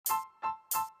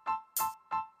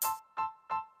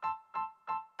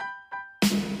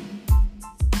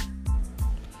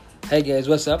Hey guys,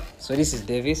 what's up? So this is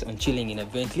Davis on Chilling in a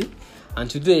Bentley, and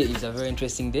today is a very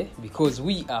interesting day because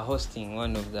we are hosting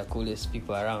one of the coolest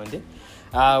people around. We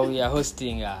are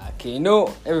hosting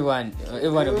Keno. Everyone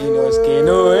of you knows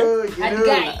Keno. Hard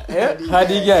guy. Yeah,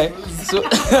 hardy guy.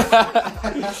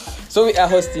 So we are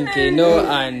hosting Keno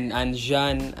and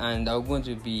Jean, and I'm going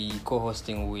to be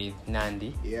co-hosting with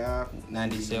Nandi. Yeah.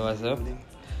 Nandi, say what's up?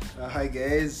 Hi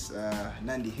guys,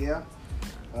 Nandi here.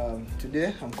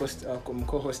 Today I'm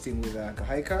co-hosting with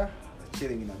Kahaika,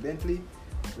 Chilling in a Bentley.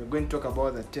 We're going to talk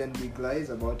about the 10 big lies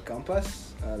about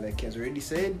campus. Like he has already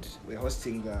said, we're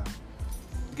hosting the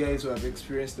guys who have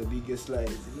experienced the biggest lies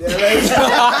in their lives.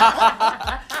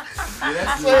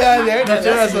 They're going to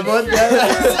tell us about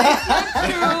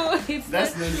that.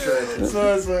 That's not true.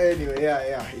 So anyway,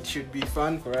 yeah, it should be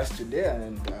fun for us today,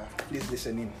 and please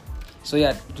listen in. So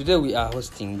yeah, today we are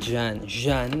hosting Jean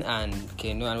and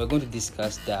Keno, and we're going to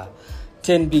discuss the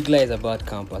 10 big lies about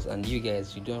campus. And you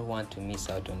guys, you don't want to miss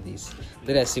out on this.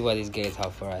 Let us see what these guys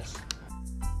have for us.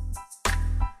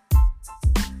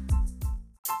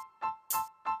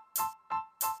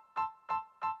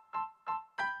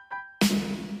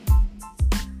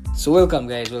 So welcome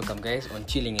guys on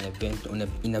Chilling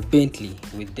in a Bentley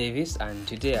with Davis, and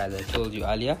today, as I told you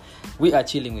earlier, we are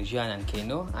chilling with Jean and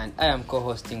Keno, and I am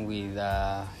co-hosting with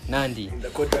Nandi In the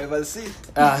co-driver's seat.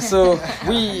 So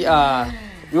we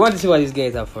want to see what these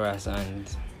guys have for us, and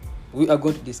we are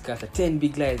going to discuss the 10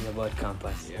 big lies about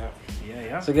campus.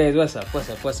 Yeah. So guys, what's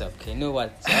up? Keno,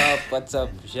 what's up,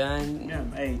 Jean? Yeah,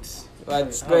 I'm 8.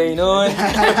 What's going on?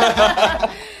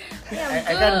 I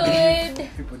can't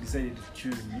believe people decided to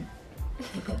choose me.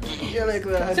 You're like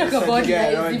the Talk about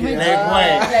guy lies. around You here. mean-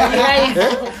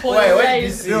 Like, why? Why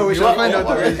this? No, we should find out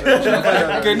already.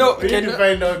 Keno, We need to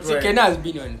find out so why. Keno has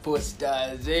been on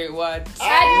posters. What?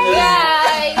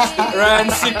 Guys. Ryan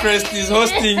Seacrest is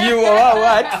hosting you or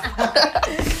what?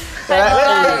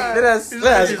 Let us go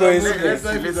and see. Let's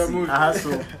life is a movie.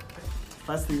 So,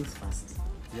 first things first.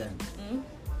 Yeah.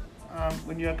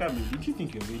 When you are coming, did you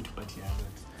think you were going to party a lot?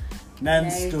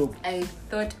 Non-stop. I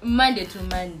thought Monday to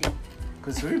Monday.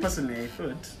 Because for me personally, I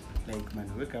thought, like, man,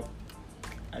 wake up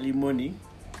early morning,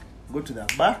 go to the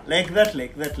bar, like that.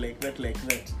 Because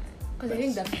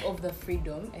I think of the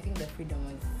freedom. I think the freedom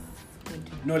was going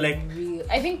to No, be like- real.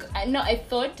 I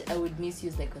thought I would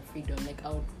misuse like the freedom. Like I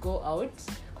would go out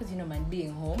because man,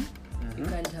 being home, you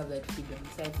can't have that freedom.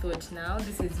 So I thought now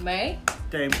this is my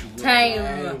Time to go.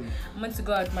 time. I'm going to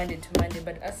go out Monday to Monday,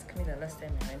 but ask me the last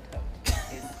time I went out.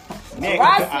 Yeah,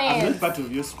 Harassment. I'm not part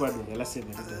of your squad on the last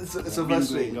 7 days. So I've been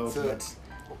firstly, going out, so but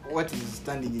what is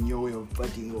standing in your way of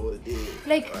partying all day?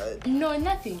 Like no,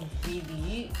 nothing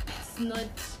really. It's not.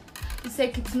 It's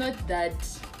like it's not that.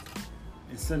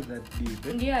 it's not that deep.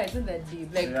 Eh? Yeah, it's not that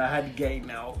deep. Like You're a hard guy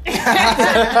now.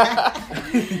 not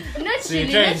So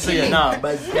really. you're trying Not to say you're really. now,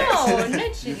 but No,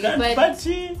 not you really. can't But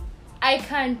party. I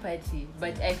can party,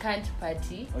 but I can't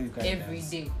party Or you can't every dance.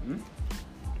 day. Hmm?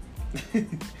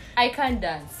 I can't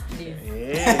dance, please.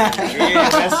 Yeah,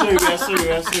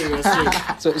 we're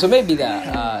sorry. So maybe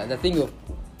the thing of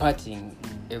partying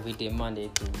every day, Monday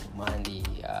to Monday,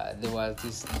 there was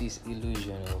this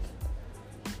illusion of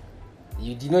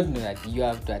you did not know that you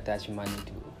have to attach money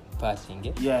to partying.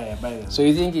 Eh? Yeah, by the way. So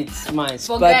you think it's nice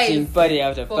For partying, guys. party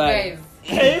after For party. guys.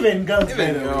 Even girls, Even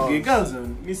by the way. girls. Girls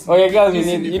on Miss. Okay, girls, Miss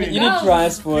you need Independent.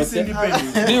 transport. Miss Eh?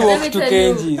 Independent. Do you Let walk me to tell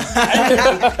you.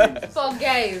 Kenji's? For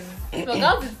guys. For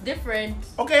girls, it's different.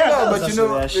 Okay, yeah, No, girls but are you so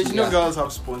know, rational. girls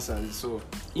have sponsors, so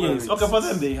Yes, okay, for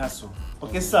them they hustle.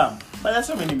 Okay, some. But there's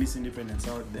so many Miss Independents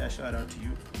out there. Shout out to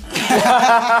you.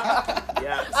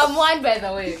 Yeah. I'm one, by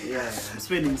the way. Yeah, I'm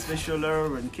spending special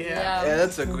love and care. Yeah.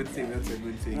 that's a good thing.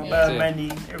 About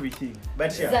money, everything.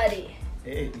 But yeah. Zaddy.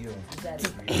 Hey, yo. Zaddy.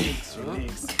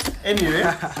 Relax. Anyway,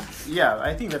 yeah,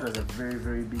 I think that was a very,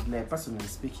 very big lie. Personally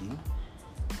speaking,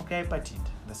 okay, I partied.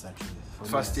 That's actually for me,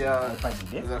 First I year,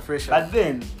 partied. as a fresher. But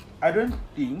then I don't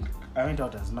think I went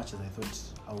out as much as I thought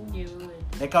I would. You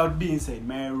would. Like I would be inside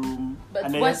my room, But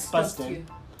and I what just passed stopped time. you?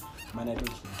 Man, I don't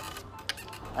know.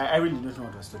 I really don't know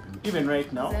what was stopping me. Even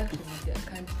right now, Exactly. I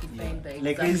can't yeah, define the like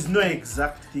exact there's no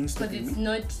exact thing because stopping it's me.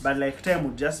 not. But like time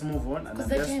would just move on, and Because I'm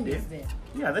the just time there. is there.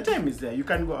 Yeah, the time is there. You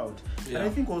can go out. Yeah. And I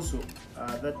think also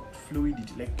that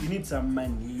fluidity, like you need some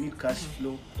money, you need cash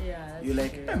flow. Yeah. That's You're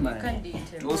like, true. hey, man. You can't date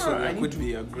him. Also, Also, I there need could to-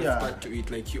 be a great yeah. part to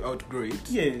it, like you outgrow it.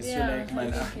 Yes, Yeah, you're like, man,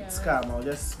 yeah. it's calm. I'll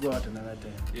just go out another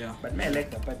time. Yeah. But me, I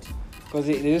like the party. Because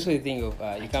there's also the thing of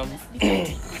you come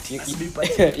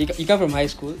you come from high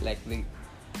school, like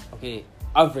okay,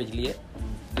 averagely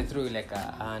they throw you like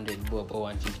 100 bob or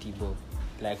 150 bob,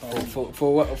 like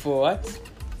for what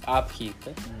upkeep,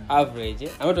 average.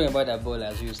 I'm not talking about the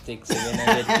ballers who take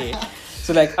 700k.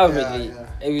 So like averagely,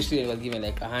 every student was given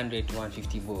like 100 to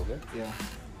 150 bob. Yeah.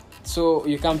 So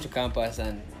you come to campus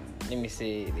and let me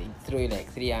say they throw you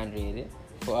like 300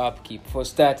 for upkeep. For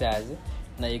starters,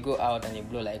 now you go out and you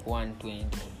blow like 120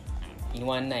 in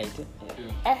one night.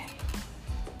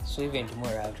 So even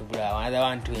tomorrow I have to blow another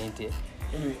 120.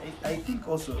 Anyway, I think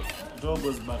also it all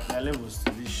goes back. There are levels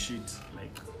to this shit.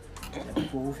 Like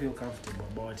people who feel comfortable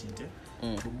about it,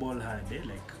 to ball hard,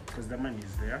 like because the money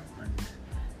is there and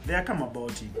they are come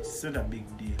about it. It's not a big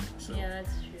deal. So Yeah,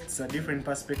 that's true. it's a different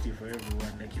perspective for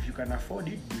everyone. Like if you can afford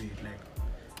it, do it. Like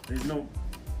there's no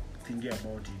thingy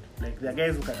about it. Like there are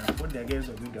guys who can afford. There are guys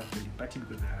who are going to afford the party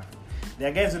because they have. There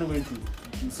are guys who are going to.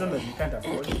 It's not that you can't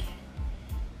afford it,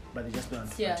 but they just don't.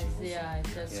 Party also.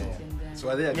 It's just sitting there. So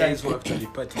are there guys who actually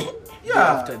party? Yeah. Day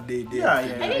after day. Yeah.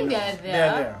 I think they're They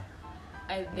are there.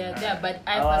 They're there, but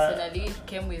I personally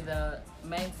came with a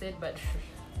mindset, but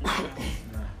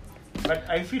But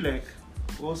I feel like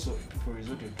also people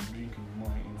resorted to drinking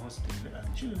more in hostel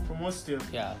and chilling from hostel.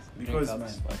 Yeah, Because, drink man,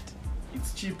 ups, but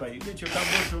it's cheaper. You get your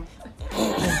bottle.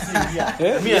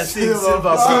 Me and Silver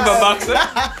box.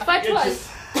 but what?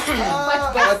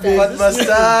 But mustard.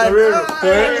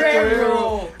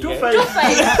 Ferrero.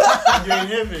 2.5. You're in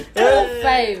heaven.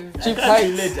 2.5. Cheap Too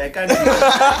heights late. I can't.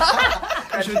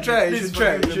 You should try. You should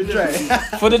try. You should try.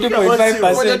 for the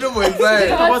 2.5%.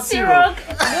 2.5. Hot syrup.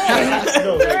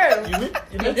 No, Syrup. you mean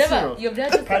You've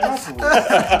never to pineapple?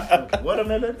 Okay.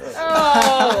 Watermelon? Oh,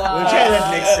 wow. We'll try that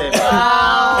next time.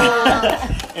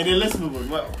 Wow. And then let's move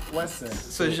on. What's that?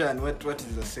 So Jean, what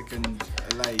is the second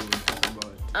lie you will talk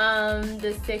about?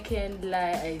 The second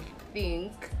lie, I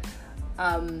think,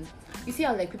 you see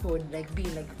how like people would like be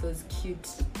in like those cute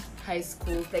high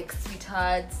schools, like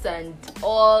sweethearts and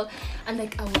all, and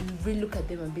like I would really look at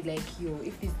them and be like, yo,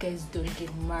 if these guys don't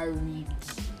get married,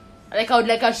 like I would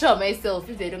like assure myself,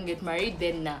 if they don't get married,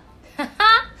 then nah.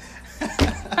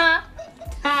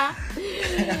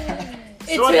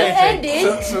 It will end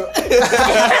it. So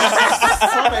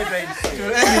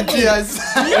in tears.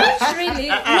 Not really.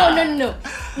 No.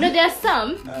 No, there are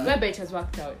some whereby it has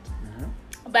worked out.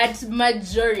 But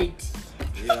majority.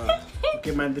 Yeah.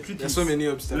 Okay, man, the truth There's is so many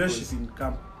obstacles. relationships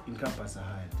in campus are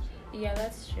hard. Yeah,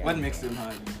 that's true. What makes them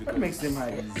hard? What makes them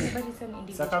hard is But it's an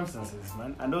individual. circumstances,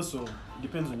 man, and also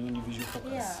depends on your individual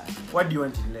focus. Yeah. What do you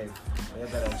want in life?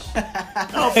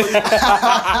 No, for you.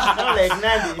 Not like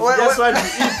Nandi. If you just want to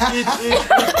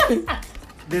eat.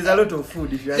 There's a lot of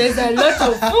food if you There's a lot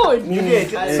of food. You get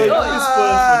so you spoil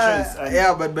for choice. And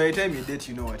Yeah, but by the time you date,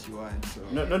 you know what you want. So.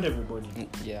 not everybody.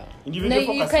 Yeah.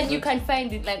 Individual No, focus. you can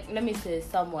find it, like, let me say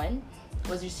someone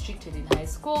was restricted in high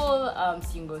school,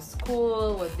 single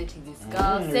school, was dating this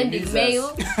girl, sending Jesus.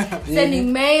 mail.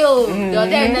 Sending mail.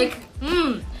 Then like,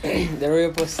 The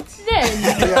real post. then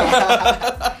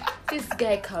this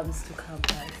guy comes to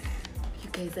campus. You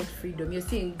guys had freedom. You're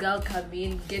seeing girl come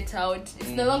in, get out. It's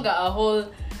no longer a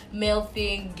whole male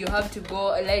thing. You have to go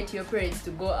lie to your parents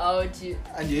to go out.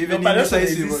 And you No, even but also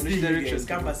indecisive there's on this which thing, direction. guys.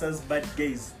 Campus has bad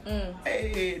guys.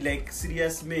 Hey, like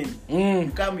serious men. Mm.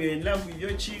 You come, you're in love with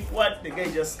your chick. What? The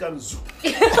guy just comes.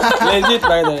 Legit,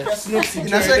 by the way. Just knocks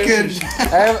In a second.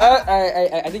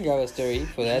 I think I have a story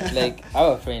for that. Like, I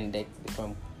have a friend like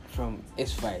from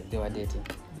S5. They were dating,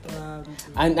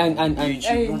 and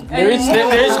the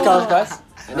rich campus.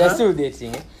 They're still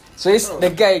dating. So the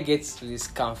guy gets to this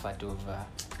comfort of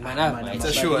man, I have my it's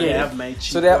a chick. sure, Yeah, I yeah. have my chick.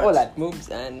 So they're all but- at moves,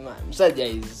 and man,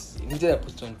 Sadia is he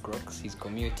puts on Crocs. He's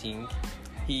commuting.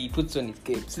 He puts on his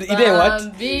capes. He didn't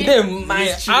what? He didn't mind.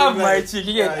 He's I have chilling, my like- chick.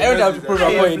 yeah, I don't have to he prove knows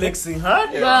a You're point. flexing hard.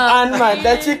 And man,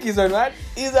 that chick is on what?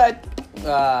 Is at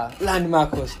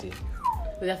Landmark Hostel.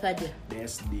 With a third year.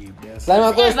 That's deep. That's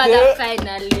Landmark Ever that Hostel.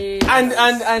 finally.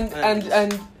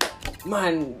 And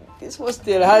man, this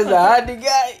hostel has a hardy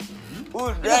guy who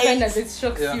Finally, drives. it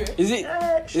shocks Yeah. you. Is it?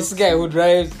 This guy who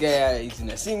drives, guy is in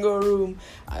a single room.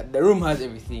 The room has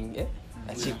everything. Yeah?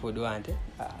 A chick would want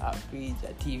a fridge,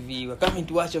 a TV. We're coming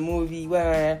to watch a movie.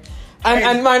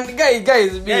 And man, the guy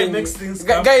is being makes things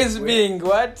guy is comfortable. being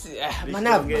what? Man,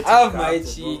 I don't get have it my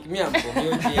comfortable. chick. Me, I'm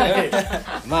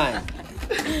commuting. Man,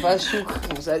 first shook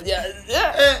Musaja.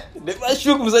 The first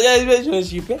shook Musaja's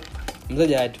relationship.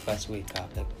 Musaja had to first wake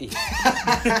up like,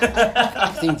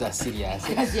 things are serious.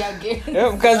 As you again.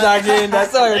 Because again,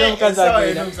 that's how you know. Because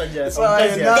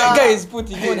again, guy is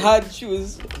putting on hard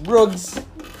shoes, brogues,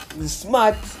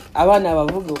 smart. Abana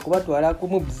bavuga kubatwara ku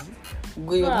moves.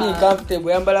 Being comfortable,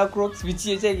 yambala Crocs,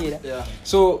 bichiye. Yeah.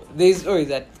 So there's always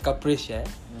that pressure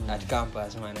at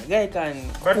campus, man. A guy can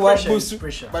But pressure is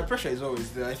pressure. But pressure is always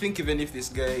there. I think even if this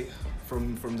guy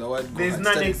from the word go There's and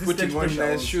started non-existent putting on pressure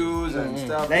nice also. shoes and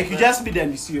stuff. Like you that. just meet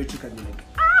and you see your chick and you're like,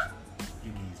 ah!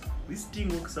 You guys, this thing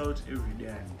works out every day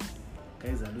and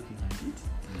guys are looking at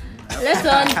it.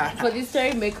 Lesson for this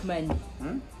story: make money.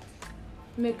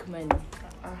 Make money.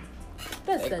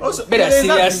 That's the Also, Better there's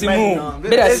not serious big money, move. no.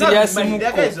 Better There's not serious big money. move. There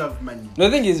are guys who have money. The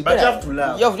thing is, But you better- have to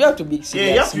laugh. You have to be serious.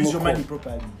 Yeah, you have to use your move. money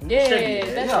properly. Yeah,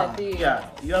 Steady, that's yeah. the thing. Yeah,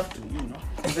 you have to, you know.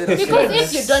 Because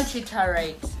if you don't treat her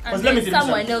right, and let me then tell you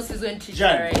someone something. else is going to treat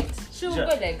Jan, her right, she'll Jan.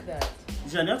 go like that.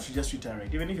 You have to just treat her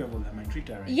right. Even if you have all that money, treat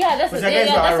her right. Yeah, that's Because the the guys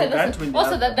thing. are Yeah, arrogant that's when they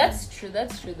also have that's true.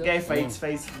 That's true though. Guy fights,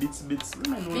 beats.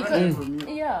 Women will run Because from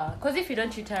you. yeah, because if you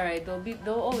don't treat her right,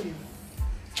 they'll always.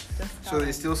 Just So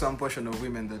there's still some portion of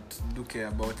women that do care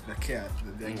about the care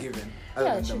that they're given, other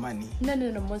Yeah, than the true. money. No,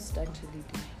 most actually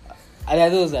do. And there are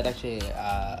those that actually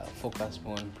focus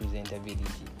more on presentability.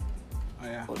 Oh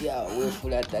yeah. Oh yeah, we're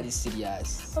full at that is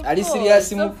serious. Of That is course,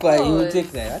 serious, of Mupa, you will course.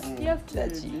 take that. You have to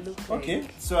That's it. look. Okay,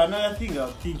 so another thing I'll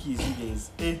think is you guys.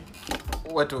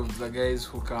 What of the guys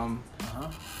who come Uh-huh.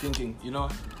 thinking,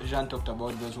 Jean talked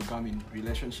about those who come in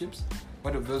relationships.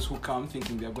 What of those who come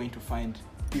thinking they're going to find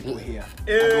people here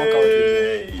and walk out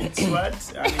with them? It's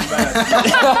what? An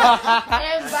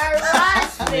embarrassment.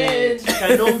 Embarrassment.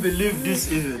 I don't believe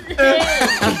this even.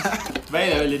 By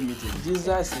the way, let me tell you.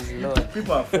 Jesus is Lord.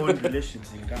 People have formed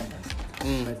relationships in campus,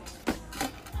 but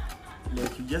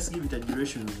like you just give it a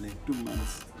duration of like 2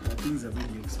 months, things are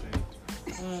really expired.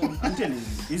 I'm telling you,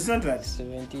 it's not that.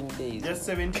 17 days. Just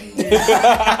 17 days. You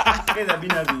guys have been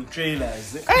having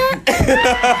trailers.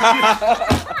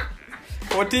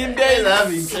 14 days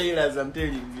having trailers, I'm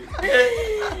telling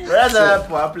you. Rather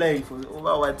for applying for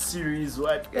over what series,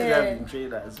 what guys having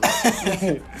trailers.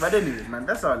 But anyway, man,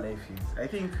 that's how life is. I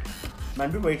think,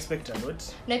 man, people expect a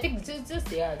lot. And I think just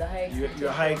the high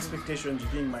Your high expectations, you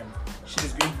think, man,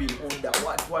 she's going to be older,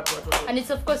 what. And it's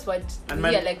of course what And we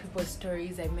man- are like people's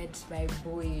stories. I met my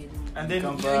boy in And then,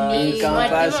 Campus. uni.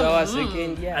 Campus, whatever. our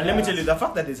second year. and let me tell you, the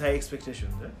fact that there's high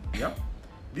expectations, yeah,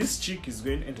 this chick is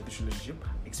going to enter this relationship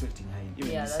expecting high,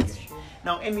 even Yeah, this that's guy. true.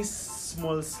 Now, any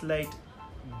small slight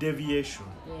deviation,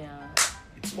 Yeah,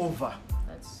 it's over.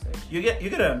 that's so true. You get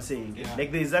what I'm saying? Yeah.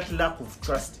 Like there's that lack of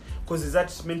trust, because there's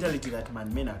that mentality that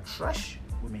men are trash,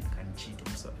 women can cheat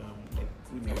on like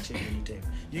women cheat anytime.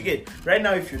 You get right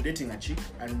now if you're dating a chick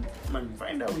and man you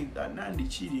find out with a Nandi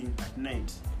cheating at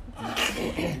night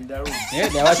in the room. Yeah,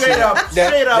 they're watching. Straight up,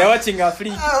 They're watching a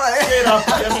fleet. straight up,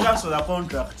 just cancel the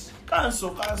contract. Cancel.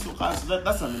 That's the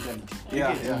mentality. You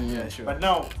Yeah, get? yeah, sure. But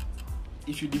now,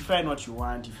 if you define what you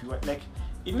want, if you want, like,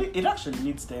 it actually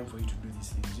needs time for you to do these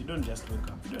things. You don't just wake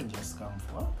up. You don't just come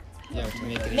for. You have to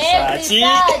make Make research.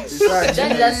 research.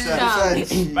 Don't just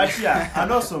come. But yeah,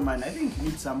 and also, man, I think you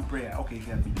need some prayer. Okay, if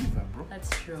you're a believer, bro. That's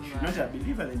true, If you're not man. a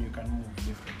believer, then you can move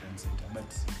left, right, and center. But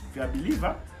if you're a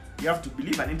believer, you have to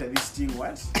believe and enter this thing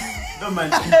once. No,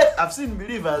 man, I've seen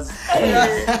believers.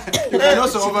 You can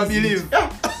also overbelieve.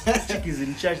 Chick is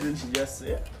in church, then she just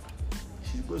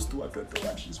she goes to a toto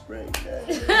and she's praying. They're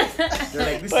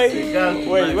like, this is a girl.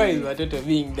 Why is Watoto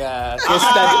being the case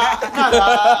study?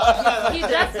 He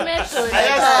just mentioned.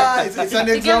 It's an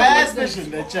You example. Last question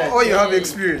in the church. Oh, you have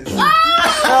experience.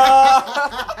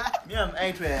 Me, I'm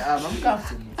eight where I'm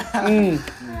comfortable.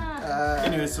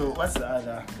 Anyway, so what's the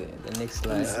other? The next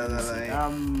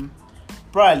slide.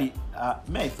 Probably,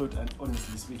 me I thought, and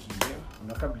honestly speaking,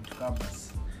 when I coming to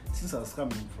campus, since I was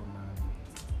coming from,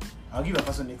 I'll give a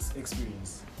personal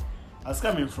experience. I was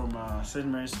coming from St.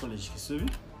 Mary's College, Kisubi,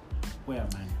 where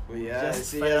man, Oh, yeah, just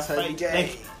see, fire, yes, fight, guy.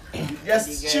 like,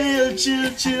 just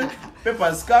chill.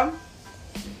 Papers come.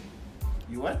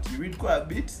 You what? You read quite a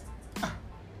bit.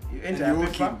 You enter And you a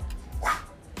walk paper.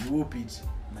 You whoop it,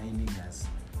 my niggas.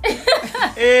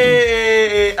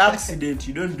 Hey, accident!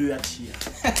 You don't do that here.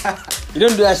 You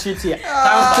don't do that shit here.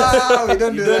 We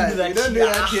don't You do don't that. do that We don't do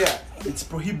here. that here. It's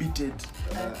prohibited.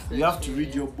 You have to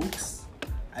read your books.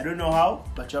 I don't know how,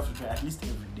 but you have to try at least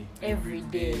every day. Every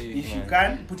day. If you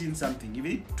can, put in something. Give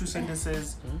it 2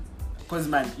 sentences. Because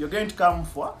man, you're going to come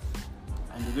for,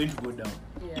 and you're going to go down.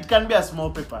 Yeah. It can be a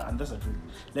small paper, and that's the truth.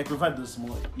 Like we've had those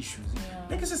small issues. Yeah.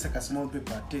 Like it's just like a small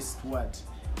paper. Test what?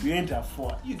 You enter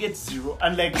 4, you get 0,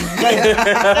 and like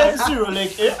guys, 0,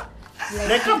 like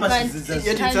like campus is just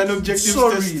Yet it's an objective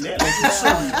so test. real, like it's so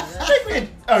real. Like wait,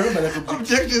 I remember that objective.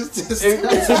 Objectives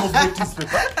test. Some objectives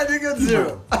paper. And you get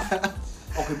 0.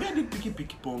 Okay, maybe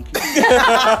picky punk.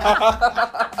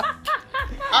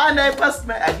 And I passed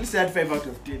my, at least I had 5 out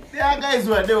of 10. There are guys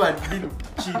who they were being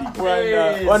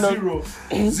cheating. One of- 0.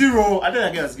 0. I think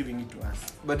the guy was giving it to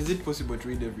us. But is it possible to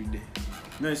read every day?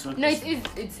 No, it's not. No, possible.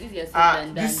 it's easier said than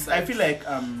done. This I but- feel like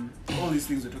all these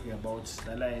things we're talking about,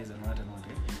 the lies and what,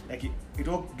 like it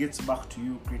all gets back to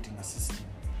you creating a system.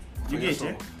 You For get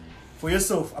yourself. it? For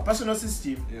yourself, a personal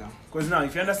system. Yeah. Because now,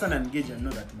 if you understand and engage and know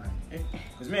that, man,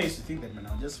 because me, I used to think that, man,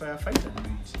 I'll just firefight and do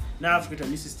it. Now I have to create a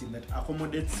new system that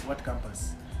accommodates what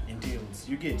campus entails.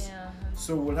 You get? Yeah.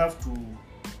 So we'll have to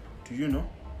you know,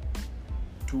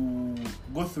 to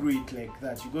go through it like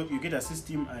that. You get a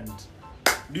system and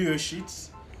do your shit.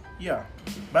 Yeah.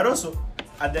 But also,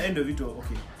 at the end of it all,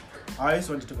 okay, I always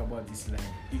want to talk about this line.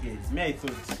 You guys, me, I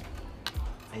thought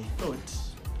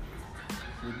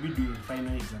we'd be doing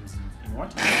final exams in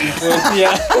what?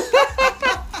 Yeah.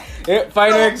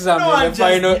 Final exam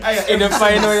in the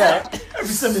final year. Every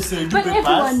semester you do But papers.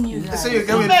 everyone knew that. So you No,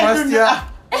 come in man, first year.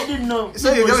 I didn't know.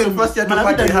 So you come in first year to Man, have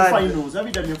what you done they your had? finals? Have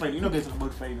you done your finals? You know guys talk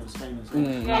about finals.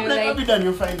 Mm. Yeah, I'm like, like- have you done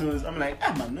your finals? I'm like,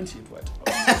 man, don't shit what?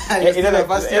 I still have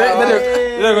first year.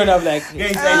 They're gonna have like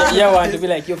Guys, year one to be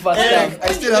like your first time.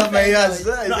 I still have my years. I No,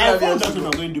 still I have found years out to when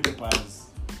I'm go. going to do papers.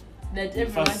 That In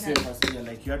everyone first year, has. first year,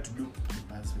 like you had to do papers.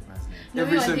 No,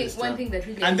 every one thing, semester. one thing that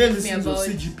really And then the amused me things of about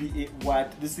CGPA,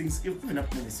 what these things, even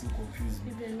up when they seem confused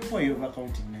me. Even- Why are you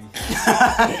overcounting now?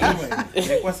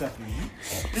 Like what's happening?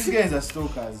 These guys are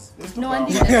stalkers. They stalk No, our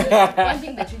one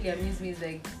thing that really amused me is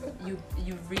like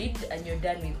you read and you're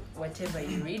done with whatever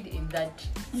you read in that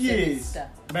Yes. semester.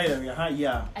 By the way,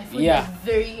 yeah. I found Yeah. that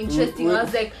very interesting. I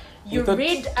was like, you thought-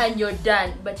 read and you're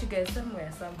done, but you guys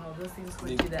somehow those things go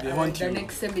They- to they haunt the you.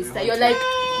 next They semester. haunt You're you. like,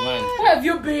 Man. where have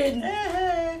you been?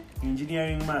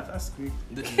 Engineering, math, that's quick.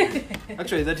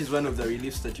 Actually, that is one of the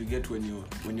reliefs that you get when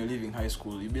you're leaving high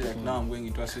school. You'll be like, now I'm going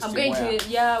into a system I'm going where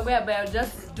to whereby I'll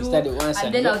just do Study once and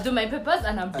and then go. I'll do my papers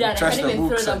and I'm and done. I trash can't the even throw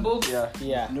books. the And, books. yeah.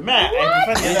 Yeah. No, man, I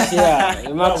prefer the other. Yeah. The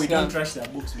No, marks we down. don't trash their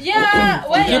books. Yeah,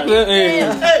 why Keep you it,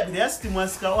 saying Hey, the system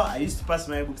was Kawa. I used to pass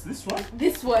my books. This one,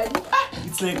 this one?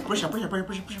 it's like pressure.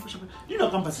 You know,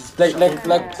 campus is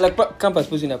Like campus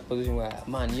puts you in a position where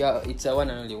man, it's a one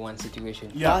and only one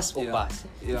situation. Yeah. Pass or Yeah. pass.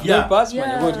 Yeah. If you don't pass, man,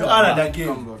 Yeah. you go to You're the out of back. that game.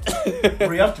 Come back.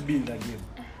 Bro, you have to be in that game.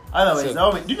 Otherwise,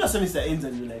 So- do you know semester ends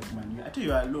and you're like, man, I tell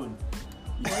you, are alone.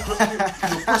 You're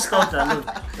pushed out alone.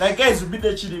 Like guys will be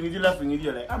there chilling with you, laughing with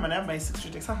you, like, man, I have my 6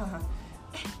 straight X.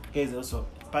 Guys also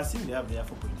passing, they have their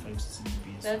 4.5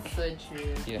 CGPA. That's so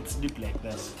true. Yeah. It's deep like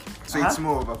that. So it's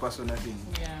more of a personal thing.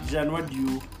 Yeah. Jan,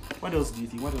 what else do you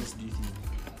think? Let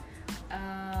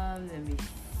me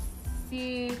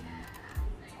see.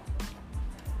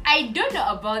 I don't know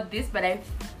about this, but I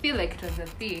feel like it was a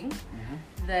thing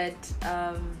that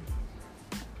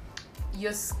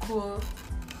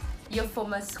your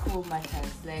former school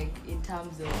matters, like in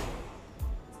terms of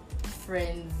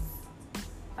friends,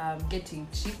 getting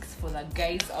chicks for the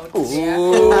guys out there,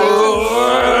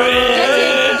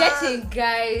 getting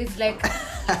guys, like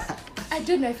I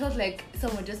don't know. I felt like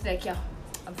someone just like, yeah,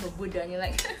 I'm from Buddha, and you're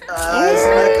like,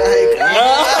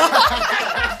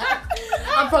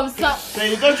 I'm from Sa. So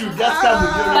you thought you'd just come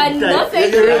with your But own no, type.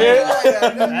 thank you.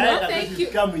 No, thank you.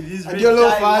 Come with this And red your low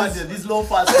tie, pass. what, this low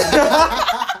pass.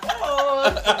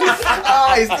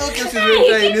 He still keeps his red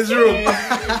tie in his room.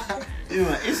 You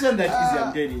know, it's not that easy,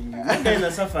 I'm telling you. When guys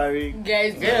are suffering,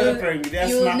 Guys, guys are suffering with their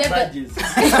you'll smart never- badges.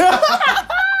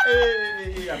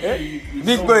 Hey, I'm telling you, it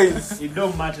Big don't- boys. It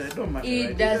don't matter. It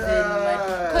right? doesn't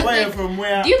matter. 'Cause, Where you like, from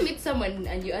where? do you meet someone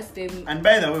and you ask them And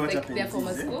by the way, what like happened their is,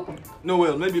 former school? No,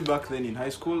 well, maybe back then in high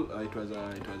school, it was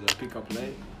a pickup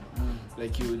line.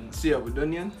 Like you would see a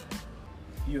Budonian.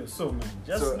 Yo, so man,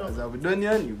 just So know. as a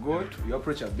Budonian, you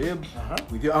approach a babe Uh-huh.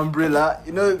 with your umbrella.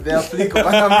 You know the flick of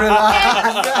an umbrella.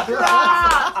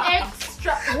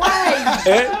 Extra. Why?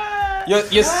 Eh? You're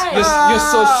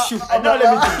so shook. And now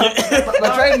let me tell you.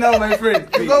 but right now, my friend,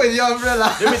 you go with your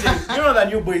umbrella. Let me tell you. You know the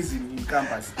new boys in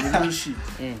campus, they do shit.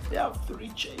 They have 3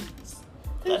 chains.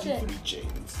 They have 3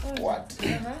 chains. What?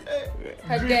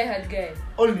 Hard guy.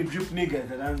 Only drip niggas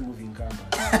that aren't moving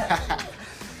campus.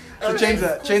 So chains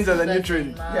are the new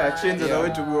trend. Doesn't Yeah, chains are the way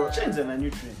to go. Chains are a new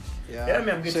trend. Yeah. Yeah,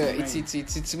 me, I'm So getting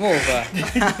it's more of a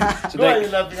so Why are like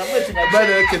you laughing? I'm getting a By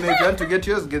the way, Ken, if you want to get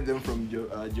yours, get them from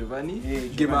Giovanni. Yeah,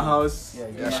 Gima Giovanni. House. Yeah,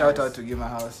 Yeah, Gima shout House. out to Gima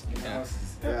House. Yeah.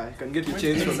 Yeah, you can get your Which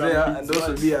chains means from some there beats, and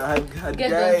also what? be a hard Get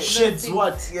guy. those- Shades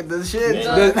what? Get those shades.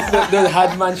 Yeah. those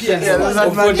hard man shades. Yeah, those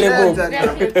hard man shades. and-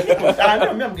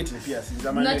 No, me, I'm getting a piercing.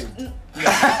 I'm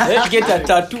Not, Get a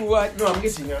tattoo. What? No, I'm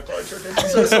getting a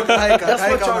So hiker, Just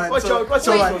hiker watch out, man. watch So- out, watch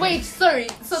so out. man- wait, sorry.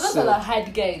 So those So- are the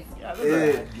hard guys. Yeah, those are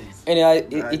Yeah. hard guys. Anyway,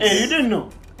 Hey, Hey, you it's didn't know?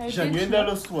 I Sean, didn't you're in know.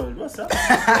 the lost world. What's up?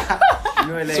 You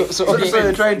know, like, so So okay.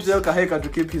 you're trying to tell Kaheka to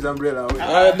keep his umbrella away.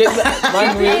 Man,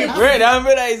 wait,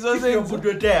 umbrella is also you put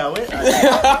your there, wait.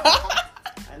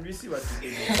 And and we see what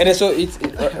we get. And so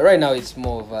right now it's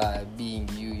more of being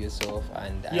you yourself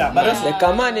and Yeah, but that's the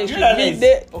command You should realize- be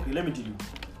there. Okay, let me tell you.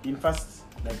 In first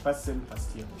sem,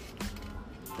 first year,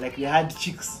 like we had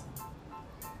chicks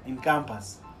in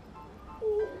campus.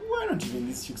 Why not even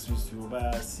these chicks used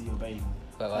to see or buy him?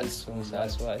 But that's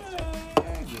why.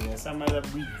 Yeah, some other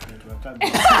breed that were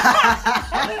coming.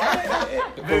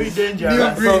 Very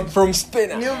dangerous. From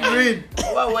Spain. New breed.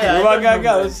 Why?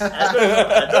 Girls.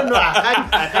 I don't know.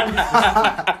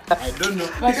 I don't know.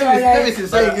 Davis is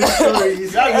saying his story. He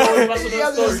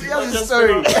has a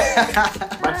story.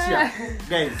 But yeah,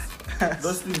 guys,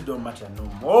 those things don't matter no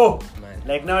more. Man.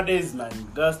 Like nowadays, man,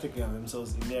 girls take care of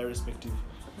themselves in their respective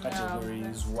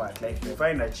categories. What? Like you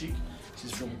find a chick,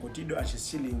 she's from Kotido and she's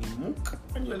chilling in Mook,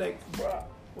 and you're like, bruh,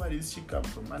 where did she come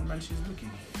from? And man, she's looking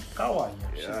kawaii.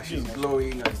 Yeah, she's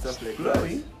glowing and stuff like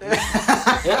glowing.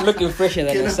 Yeah, looking fresher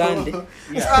than a Sunday.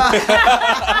 Yeah.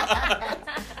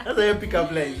 That's how you pick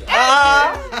up lines.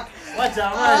 What a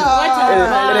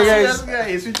man. that.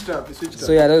 He switched up.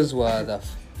 So yeah, those were the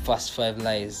first 5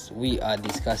 lies we are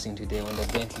discussing today on the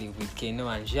Bentley with Keno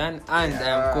and Jean, and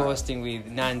I'm co-hosting with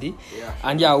Nandi. Yeah.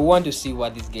 And yeah, we want to see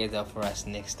what these guys have for us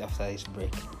next after this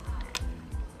break.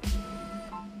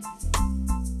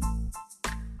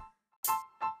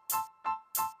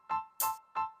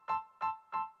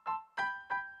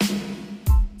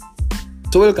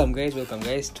 So welcome guys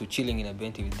to Chilling in a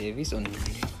Bentley with Davis on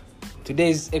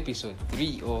today's episode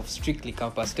 3 of Strictly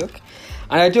Campus Talk.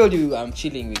 And I told you I'm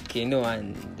chilling with Keno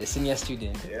and the senior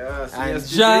student. Yeah, And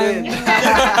Jean.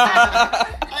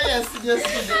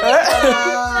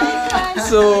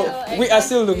 So we are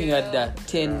still looking at the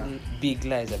 10 big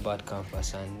lies about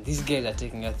campus, and these guys are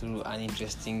taking us through an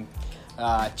interesting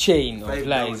chain of 5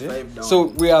 lies. down, 5 down. So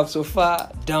we have so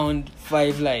far down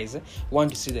 5 lies.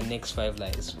 Want to see the next 5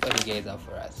 lies? What do you guys have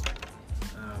for us?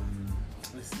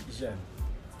 Let's see, Jean,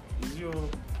 is your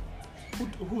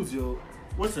who's your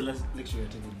what's the last lecture you're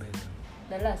taking, by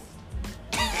The last.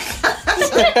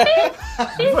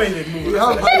 before you move? You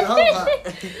have her.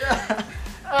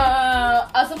 I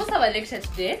was supposed to have a lecture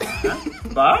today.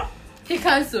 But He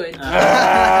cancelled.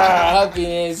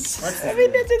 Happiness. what's the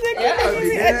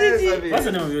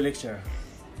name of your lecture?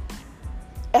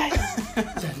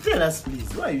 Tell us,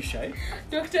 please. Why are you shy?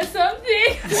 Dr.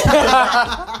 Something.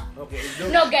 Okay.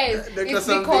 No, guys, Dr. it's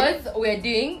Something. because we're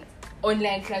doing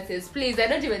online classes. Please, I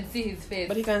don't even see his face.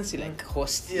 But you can see like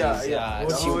hosts. Yeah.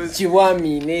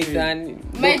 Chiwami, Nathan.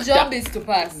 My Doctor. job is to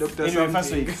pass. Dr. Anyway, first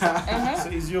Something. week. So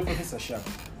is your professor sharp?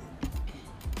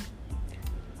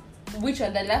 Which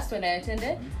one? The last one I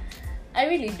attended? I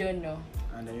really don't know.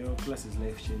 And your class is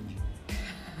life changing.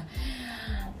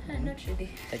 Not really.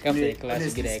 Like after the class, you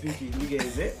Honestly get like, speaking, you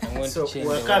guys, I want so to change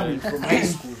we're the coming world. from high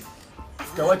school.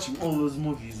 After watching all those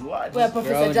movies, what? Where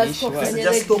Professor Brownish, just talks what? and you're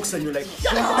just like, talks and you're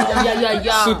like,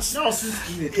 yeah. Suits. now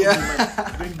since they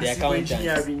Yeah. doing The civil accountants.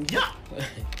 engineering,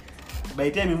 By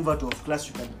the time you move out of class,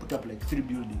 you can put up like 3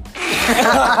 buildings.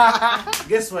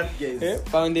 Guess what, guys?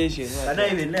 Foundation. Can I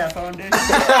even lay a foundation?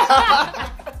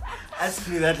 Ask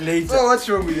me that later. So what's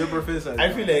wrong with your professor?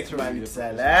 I feel like, man, it's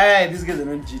these guys are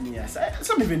not genius.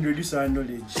 Some even reduce our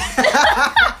knowledge.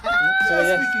 So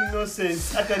yeah, Speaking no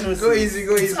sense. I cannot Go easy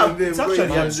on them. It's Go actually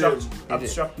easy on abstract, them.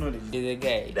 abstract knowledge. there's a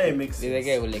guy. That makes There's a sense.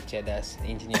 guy who lectured us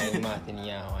engineering math in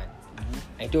year 1.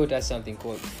 I taught us something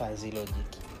called fuzzy logic.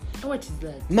 what is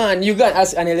that? Man, you can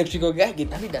ask an electrical guy, have you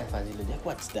done fuzzy logic?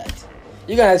 What's that?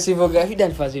 You can ask civil guy, have you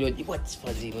done fuzzy logic? What's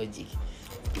fuzzy logic?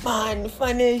 Man,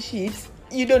 funny shit.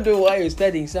 You don't know why you're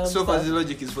studying something. So fuzzy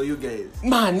logic is for you guys.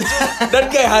 Man, that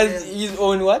guy has his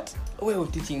own what? Way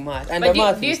of teaching math. And But the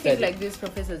math do you we think study. like these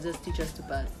professors just teach us to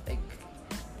pass? Like,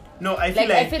 No, I feel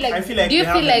Like, like I feel like- they do you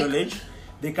have feel the like- knowledge.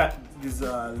 They can. There's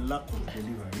a lack of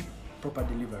delivery, proper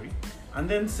delivery, and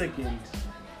then second,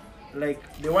 like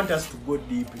they want us to go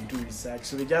deep into research,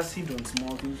 so they just hit on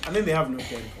small things, and then they have no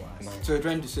time for us. Man. So you're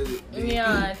trying to say that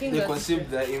Yeah, I think they that's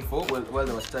conceived their info while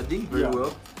they were studying very Yeah.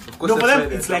 well. Of course, No, for that's why them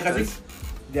they're it's like as doctors.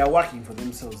 if they are working for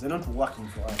themselves. They're not working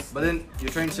for us. But then you're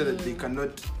trying to say that they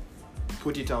cannot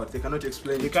put it out. They cannot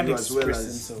explain They it can't to you as well express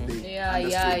as themselves. they yeah.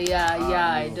 understood.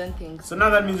 I No. don't think so. So now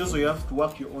that means also you have to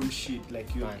work your own shit.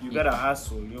 Like you Man, you you- gotta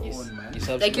hustle your You- own, man. you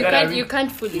subscribe. Like you gotta can't read- you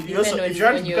can't fully If you also, depend if you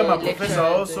want on to your become a professor,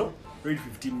 lecturers. also read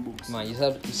 15 books. Man, you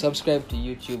subscribe to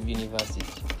YouTube University.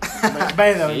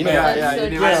 By the way, You know, Yeah, That's so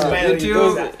university. by the way, YouTube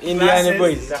those Indiana classes-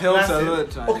 boys. the Helps a classes-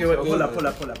 lot, man. Okay, wait, Helps pull a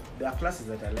up. lot. There are classes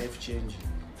that are life changing.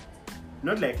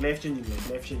 Not like life changing,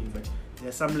 but there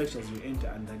are some lectures you enter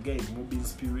and the guy is more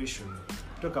inspiration.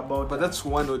 talk about. But that's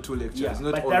 1 or 2 lectures, yeah.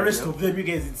 not But all the of rest them. of them, you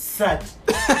guys, it's sad.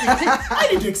 I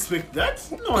didn't expect that.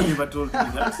 No one ever told me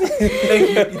that. Like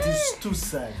it is too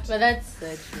sad. But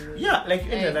that's true. Yeah, like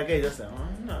you enter the guy just like,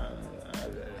 oh, no.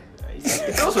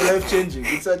 It's also life changing.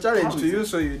 It's a challenge How to is you, it?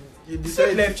 so you It's not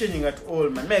decide. life changing at all,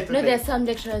 man. Man, I thought, No, like, there's some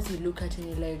lecturers you look at and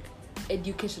you're like,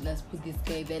 education has put this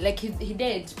guy there. Like he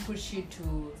did push you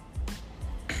to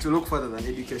To look further than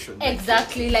education.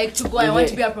 exactly like to go. I want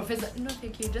to be a professor. No,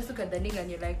 thank you. Just look at the nigga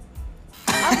and you're like,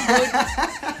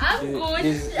 I'm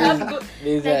good. I'm good.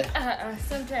 There's Like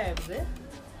sometimes.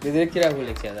 There's a lecturer who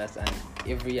lectures us, and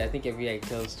I think every year he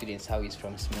tells students how he's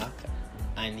from SMAC,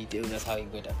 and he tells us how he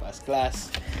got a first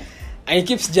class, and he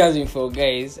keeps judging for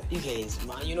guys. You guys,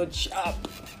 man, you're not sharp.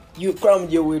 You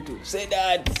crammed your way to say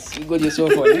that. You got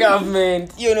yourself on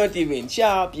government. You're not even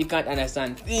sharp. You can't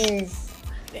understand things.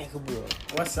 Like, bro.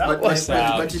 what's up?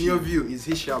 But in your view, is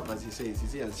he sharp as he says?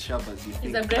 Is he as sharp as he He's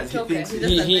thinks? a great as he talker. thinks?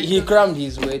 He's He crammed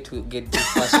his way to get this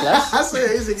first class. So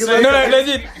you're using No,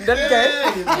 legit. That guy.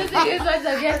 You think it's what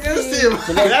against Against me? him.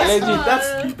 Legit. That's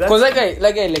deep. Because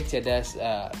that guy lectured us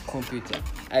computer,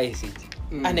 ICT.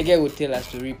 And the guy would tell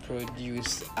us to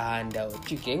reproduce and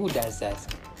okay, who does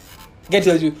that? Guy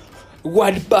tells you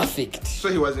word perfect. So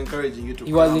he was encouraging you to.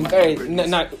 He was cram and encouraged. reproduce.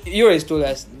 No, you always told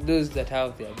us those that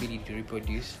have the ability to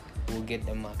reproduce will get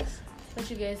the marks. But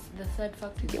you guys, the third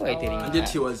fact is You are telling And me. yet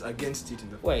he was against it in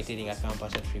the Why are you telling a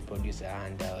campus to reproduce a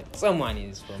handout? Someone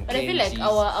is from But I feel like KMCs.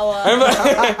 our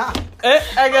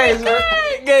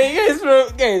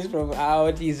guys from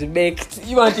out is baked.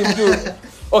 You want him to?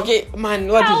 Okay, man.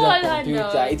 What is How a will I computer?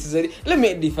 know? It's let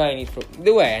me define it from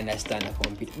the way I understand a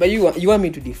computer. But you want me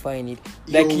to define it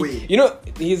like Your way. you know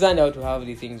his handout to have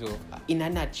the things of in a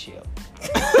nutshell.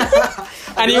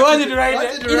 And he wanted to write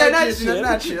wanted it to in a write it in a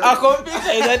nutshell. nutshell. A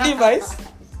computer is a device,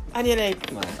 and you're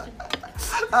like, man.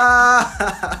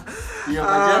 Yeah,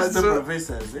 but just the so-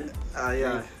 professors, eh?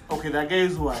 Yeah. Okay, the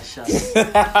guys who are sharp.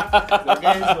 The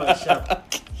guys who are sharp.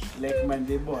 Like, man,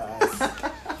 they bore us.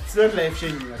 It's not life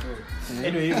changing at all.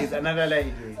 Anyway, you guys, another lie,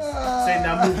 guys. So in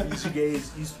the movies, you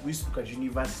guys we used to look at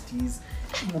universities.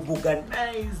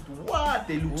 Organized, what?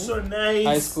 They look so nice.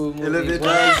 High school movies. Elevators.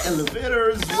 What?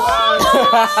 Elevators, what?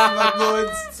 Smart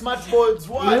boards. Smart boards,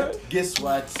 what? Guess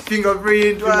what?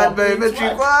 Fingerprint. What? Fingerprint,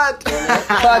 Biometric. what? What?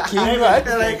 Fucking what?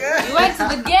 They're like, you went to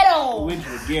the ghetto. Went to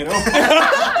the ghetto.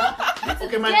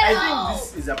 Okay, man, I think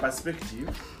this is a perspective.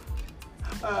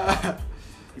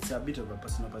 It's a bit of a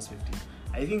personal perspective.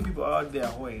 I think people out there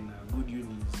who are in good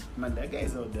unis, man, the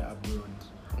guys out there abroad.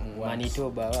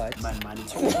 Manitoba, what? Man,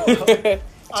 Manitoba.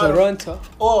 Toronto.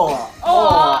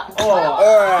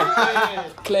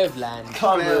 Cleveland.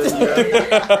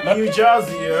 New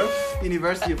Jersey,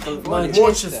 University of California.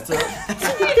 Manchester. Rochester.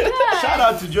 Shout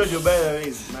out to Jojo, by the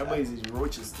way. My boy is in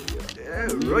Rochester. Yeah,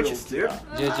 Rochester.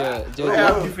 Jojo. I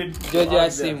have different people Jojo out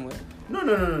Asim. there. No.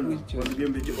 Which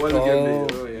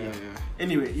Jojo? Oh, yeah.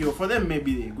 Anyway, for them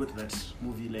maybe they go to that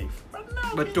movie life. But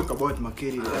now, But talk about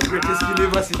Makerere, the greatest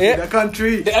university in the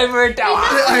country. The Ivory Tower.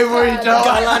 The Ivory Tower.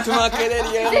 Galant I think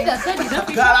Makerere. I said enough.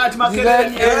 Galat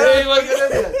Makerere.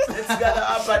 Galant Let's gather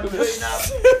up and join up.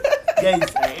 Guys,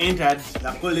 I entered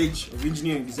the College of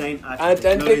Engineering, Design, Art Art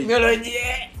and Technology.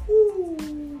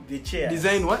 Ooh, the chair.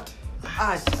 Design what?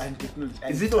 Art and Technology.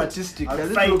 Is it artistic? I'll Does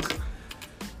it find- look?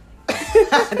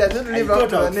 Does it I live up thought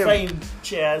to I the would name? find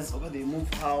chairs, how they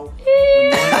move, how.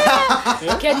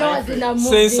 Keno was in a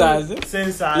movie. Sensors.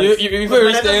 Sensors. You before you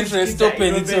reach But the I thought entrance, these stop kids are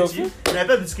it itself. innovative. And I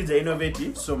thought these kids are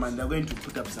innovative, so man, they're going to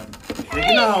put up some. Like,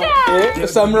 you know how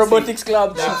Some they robotics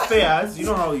club. say, like fairs, you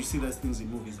know how you see those things in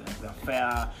movies, like the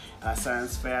fair,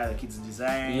 science fair, the kids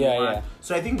design. Yeah, man. yeah.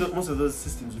 So I think that most of those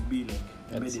systems would be like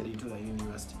embedded into the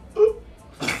university.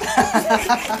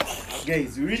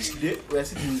 Guys, we reached there. We are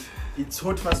sitting. It's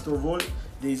hot. First of all,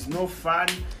 there is no fan.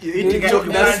 You The eating guy, chocolate.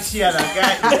 you can't hear the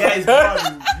guy. The guy is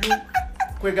down. You,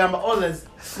 Kwegamba, all those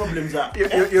problems are.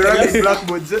 You're running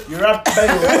blackboards. You're up by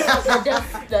the way.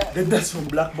 Just The dust from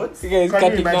blackboards. You guys Can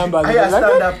cutting imagine? numbers. I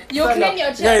stand up. you stand clean up.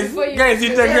 your chair before you.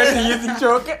 integrating using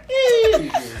chalk.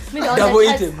 Meanwhile, Double the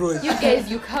it, chairs- bros. You guys,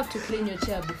 you have to clean your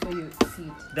chair before you sit.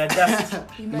 The dust.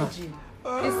 Imagine.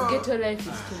 This ghetto life is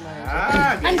too much.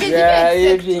 Ah, And guys. did Yeah, you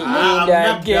living expect I'm in the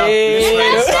knocked up. game.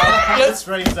 Let's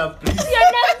rise up, please.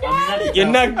 You're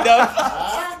knocked up.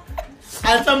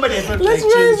 And somebody I felt Let's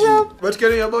like rise changing. up. But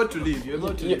Kenny, you're about to leave. You're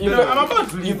about to You- leave. you No, felt- I'm about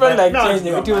to leave. you felt but like now I'm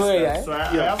changing doing to a where, master's, so I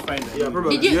have to find Yeah, a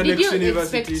probably. Did you Your did next you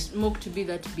university. expect Mook to be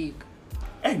that big?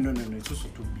 Hey, no, it's also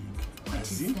too big. What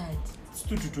As is in, that? It's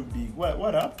too big.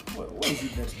 What up? What is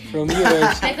it that big? From you,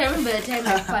 Like I remember the time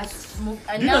I first moved,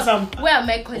 and Do you know now some- where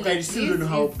my college Okay, I still don't know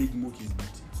how is. big Mook is, but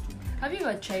it's too big. Have you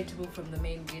ever tried to move from the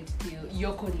main gate to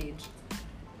your college?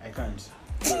 I can't.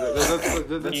 That's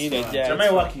Am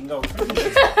I working out?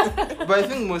 but I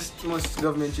think most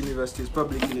government universities,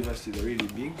 public universities, are really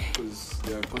big because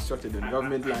they are constructed on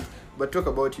government land. But talk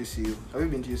about UCU. Have you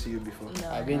been to UCU before?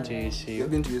 No, I've been to You've UCU.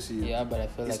 been to UCU. Yeah, but I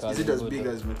feel like I Is was it as good big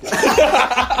though. as Matthew?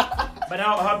 But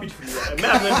how beautiful is it? I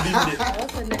haven't been there.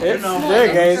 What's the next? Hey, No,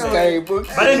 there guys carry books.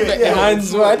 But anyway, yeah,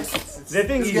 hands what? The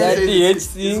thing This is, guy that says DH this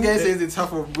thing. guy says it's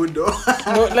half of Budo.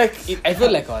 No, like I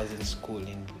feel like I was in school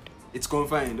in It's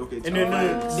confined. Okay. It's No.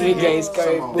 confined. Three guys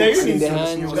carry Somehow. the books in the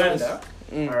units in hands. Uganda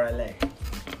Mm. are alike.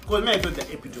 Because I thought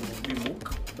the epitome would be MOOC,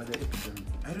 but the epitome,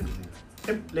 I don't know.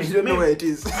 Like, You don't know where it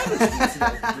is.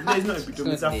 There is no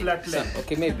epitome, it's a not flat there. line.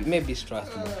 Okay, maybe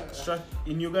Strathmore.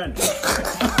 In Uganda.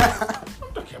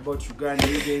 I'm talking about Uganda,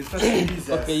 you guys. That's Jesus.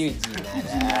 Okay, Eugene.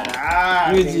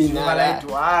 Ah, Eugene, guys, you lied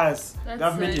to us. That's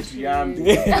Government so is true. Government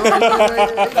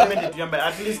is Yambi.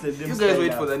 At least the You guys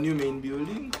wait for the new main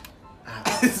building.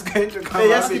 It's going to come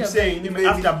They up. just keep saying It may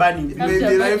after be- banning. It may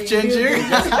be life changing.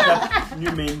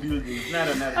 New main building. No.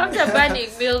 After banning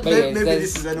milk. But yeah, Maybe that's-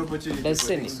 this is an opportunity. The for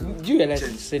Senate. things to Do you realize the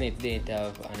change. Senate didn't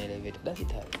have an elevator? Does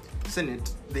it have?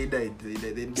 Senate, they died.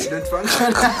 They don't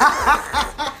function.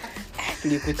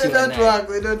 Actually, put They you don't on work.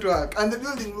 They don't work. And the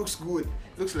building looks good.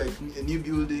 Looks like a new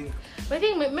building. But I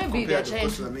think maybe they're Compared to trying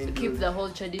Coastal to Main keep building. the whole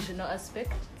traditional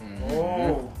aspect.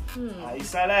 Oh.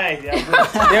 It's alive.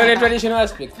 The only traditional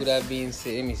aspect could have been,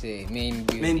 say, let me say, main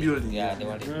building. Main building, Yeah, yeah. they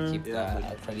wanted to keep Yeah,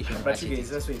 the traditional But you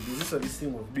guys, architecture. that's why this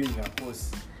thing of doing a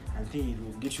course and think it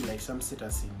will get you like some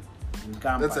status in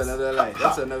campus. That's another lie.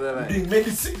 That's another lie. Doing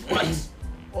medicine. What?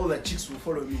 All the chicks will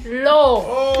follow me. Low,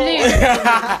 Oh. please.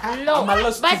 Low. I'm a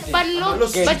law But student. low. law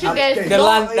But you guys. The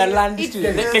law- land it's-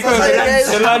 student. it's- Take That's over why guys,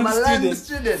 the I'm land a land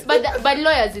student. student. But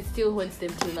lawyers, it still haunts them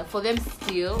till now. For them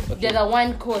still, they're the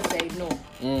one course I know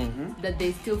that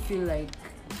they still feel like.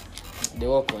 They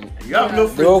work on it. You have no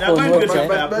They friends. work I'm on going to what, get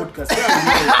right? a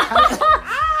podcast.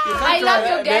 I love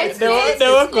you guys. They please,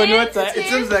 work on please, what, It please.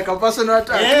 seems like a personal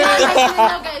attack.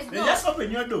 Yeah. No, guys, They no. just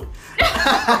open your door. They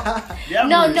have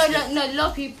No, respect.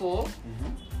 law people.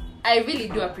 I really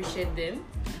do appreciate them,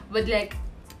 but like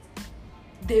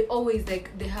they always like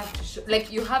they have to show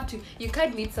like you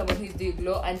can't meet someone who's doing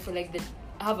law and for like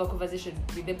have a conversation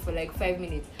with them for like 5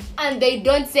 minutes and they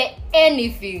don't say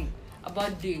anything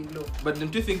about doing law. But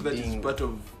don't you think that is Being- part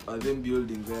of them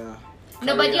building their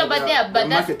No, but yeah, but they're that's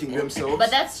marketing themselves?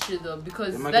 But that's true though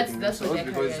because They're that's marketing what their themselves career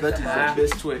because is that is about. the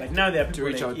best way. But now there are to people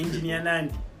reach like out to Engineer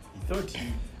Nandi. He thought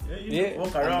he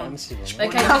walk I'm around. civil.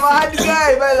 Like I'm a hard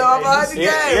guy, by the way. I'm a hard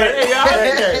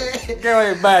guy. Get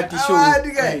away back to show I'm a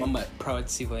you. hard guy. I'm a proud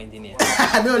civil engineer.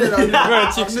 No. You're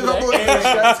a chick, I've never right? bought those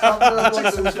shirts. I've never bought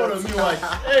Chicks will those follow shirts. me watch.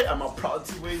 Hey, I'm a proud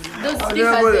civil engineer. Those never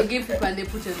stickers they would- give people and they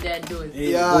put on their doors.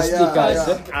 Yeah, Those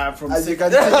stickers, yeah. I'm from As you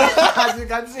Sek- can see, as you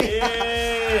can see.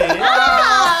 Hey.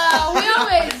 Ah, we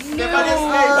always knew.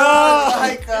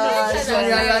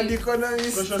 And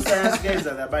economists. Social science guys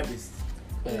are the baddest.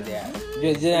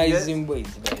 You're journalism boys,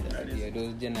 by the way. Yeah,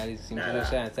 those journalism, social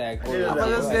science, I call Those are the What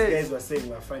it. is ones this? guys were saying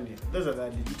were funny. Those are the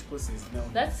legit courses now.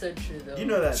 That's so true though. Do you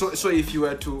know that? So if you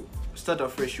were to start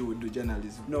afresh, you would do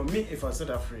journalism. No, me, if I start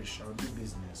afresh, I would do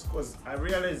business. Because I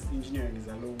realize engineering is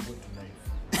a long road to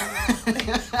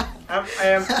life.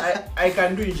 I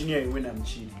can do engineering when I'm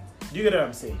chilling. Do you get what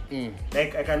I'm saying?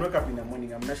 Like, I can wake up in the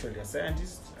morning, I'm naturally a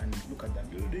scientist, and look at the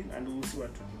building, and we'll see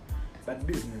what to do. But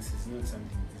business is not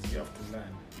something easy. You have to learn.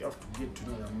 You have to get to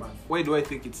know the math. Why do I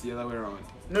think it's the other way around?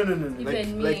 No. Even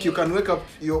me. Like you can wake up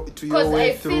to your 'Cause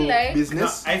way I feel through like-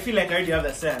 business. No, I feel like I already have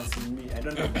the science in me. I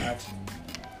don't have the art in me.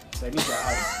 So I need the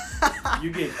art.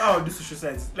 You get, oh, do social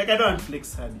science. Like, I don't want to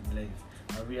flex hard in life.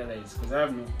 I realize. Because I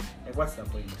have no, like, what's the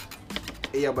point?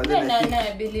 Yeah, but No, then I think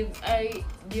I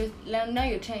believe now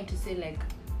you're trying to say like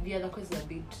the other courses are a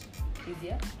bit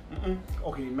easier.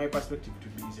 Okay, in my perspective, it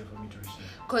would be easier for me to reach there.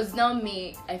 Cause now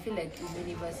I feel like in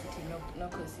university, no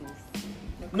courses.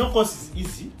 No course is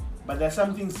easy, but there are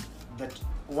some things that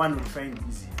one would find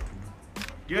easy to do.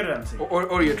 Do you know what I'm saying?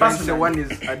 or you're trying to say one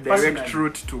is a direct Personally.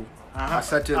 route to a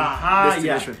certain Yeah.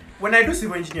 destination. When I do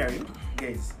civil engineering,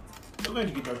 guys, you're going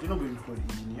to get out. You're not going to call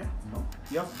engineer. No,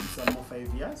 you have to do some more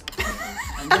 5 years,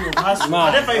 and then you pass. Man.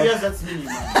 And then 5 years, that's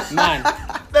minimum. Man,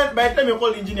 Then by the time you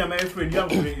call engineer, my friend, you have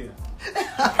gray hair.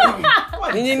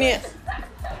 What is engineer.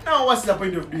 that? Now, what's the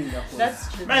point of doing that course?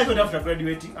 That's true. I thought after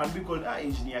graduating, I'll be called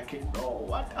engineer Ken. Oh,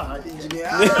 what a hard Engineer.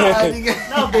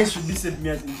 Now guys should listen to me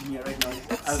as engineer right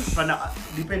now. As for now,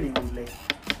 depending on like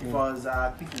if I was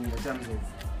thinking in terms of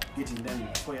getting done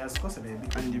in 4 years course,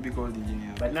 and And you be called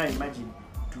engineer. but now imagine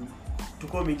to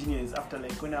call me engineer is after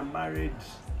like when I'm married,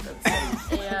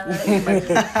 Yeah.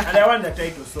 And I want the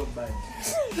title so bad.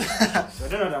 So I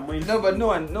don't know what I'm going to No, do. but no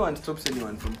one stops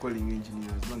anyone from calling you engineer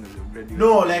as long as you're ready.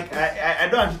 No, like I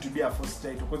don't want it to be a first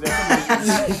title because there's so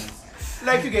many engineers.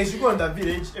 Like you guys, you go in the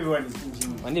village, everyone is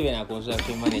engineer. And even a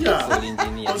construction manager Yeah. called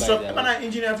engineer. by the way. Mana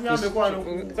engineer to me, I'm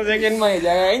Construction manager,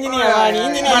 engineer, Oh, man,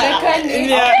 yeah.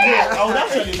 engineer. I would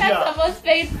actually be That's the most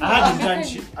painful. I had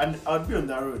internship and I would be on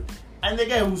the road. And the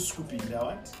guy who's scooping that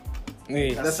what?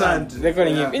 Hey, The sand. they're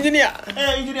calling him Yeah. engineer.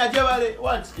 Hey, engineer, Jabale,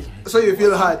 what? So you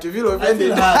feel hurt, you feel I offended.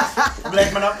 feel hard. I'm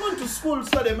like, man, I've gone to school,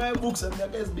 studied my books, and the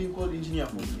guy's being called engineer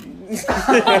for free.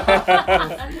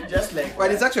 Just like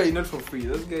But it's that. actually not for free.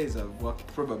 Those guys have worked,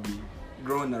 probably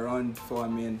grown around for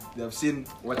they have seen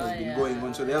what has been going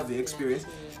on, so they have the experience.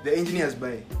 The engineers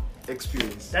buy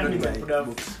experience. That not means I buy could have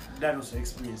books. done also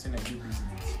experience in a good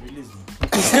business. Release me.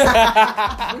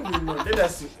 Moving on. Let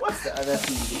us see. What's the other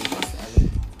thing? What's the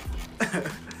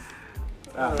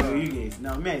other? You guys.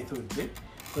 Now, me, I thought,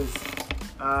 because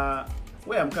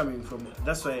where I'm coming from,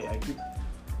 that's why I keep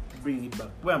bringing it back.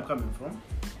 Where I'm coming from,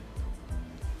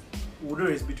 we would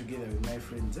always be together with my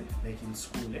friends, like in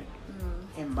school.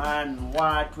 Hey man,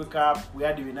 what? Wake up. We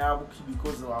had even our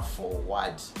because they were four.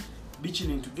 What? Be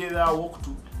chilling together, walk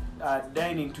to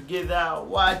dining together.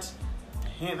 What?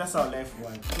 Hey, that's how life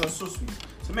was. It was so sweet.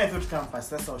 So me, I thought campus,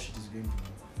 that's how shit is going to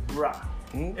be. Bruh.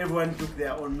 Everyone took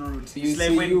their own route. You It's like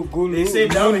see when you go they say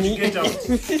down and me. you get out.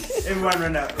 Everyone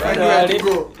run out. Right Right? where to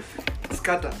go.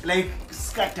 Scatter. Like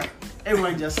scatter.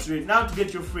 Everyone just straight. Now to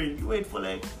get your friend, you wait for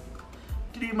like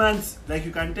 3 months. Like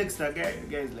you can text a guy. The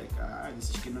guy is like,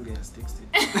 this chicken no guy has texted.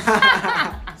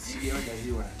 This chicken, what does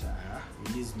he want?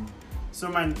 Release me. So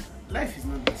man, life is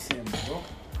not the same, bro.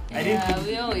 I didn't think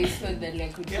we always thought that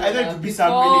like we I thought it would be some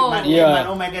really man. Yeah. Man,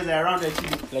 all my guys are around actually.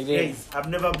 Like Guys, I've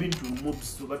never been to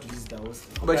Mobs to go to visit the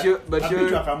hostel. But I've been you're-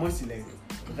 to Akamosi like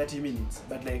for 30 minutes,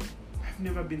 but like I've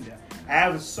never been there. I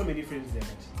have so many friends there.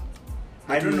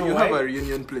 But I don't know you why. have a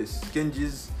reunion place.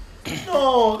 Kenji's.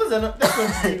 No, that's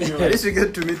not reunion. At least you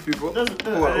get to meet people That's-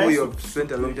 who you have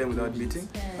spent a long time without meeting.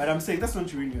 But I'm saying that's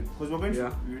not reunion because we're going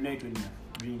Yeah. to reunite when we're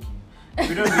drinking.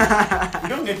 We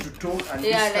don't get to talk and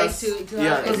Yeah, like discuss. to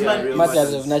Yeah, have yeah, real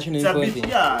Matters of national It's a bit,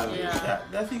 importance. yeah.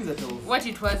 There are things that are what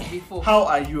it was before. how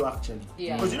are you actually?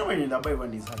 Yeah. Because you know when you're in the bar,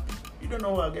 everyone is happy. You don't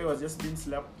know a guy was just being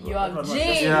slapped. You are Everyone was jailed.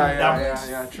 just being Yeah,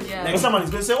 dumped. true. Yeah. Like someone is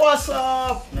going to say, "What's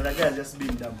up?" And the guy is just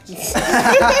being dumped.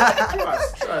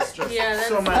 Trust. Yeah, that's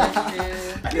So man, true. I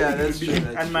think Yeah, it that's will true, be-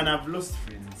 that's And man, true. I've lost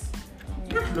friends.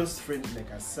 Not lost friends like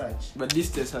as such. But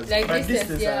distance has Like But distance,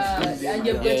 distance yeah, has been and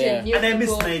there. you've Yeah. gotten new And I miss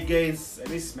people. my guys. I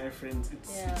miss my friends.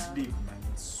 It's Yeah. deep, man.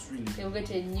 It's really deep. You've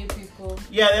gotten new people.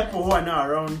 Yeah, there are people who are now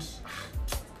around.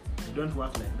 You don't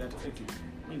work like that. Okay.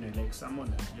 You know, like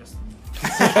someone that just.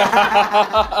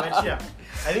 But yeah,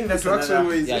 I think that's It works another.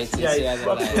 always. Yeah, it's Yeah, easier it than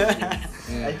works life.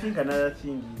 always. I think another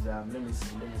thing is let me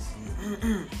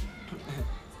see.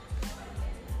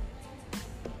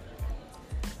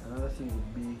 Another thing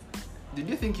would be Did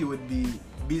you think you would be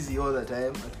busy all the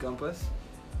time at campus?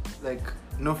 Like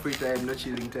no free time, no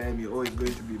chilling time. You're always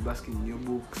going to be basking in your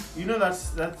books. you know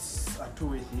that's a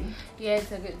two-way thing. Yeah,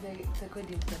 it's a good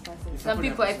person. It's Some a good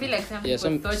people, I person. feel like some Yeah,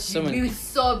 people thought someone- you'd be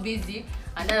so busy,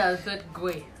 and others thought,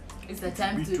 go. It's the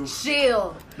time Me to too.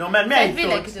 chill. No man, me So I I feel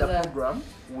thought like it's the a- program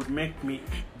would make me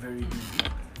very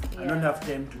busy. I don't have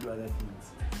time to do other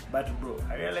things. But bro,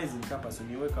 I realize in campus when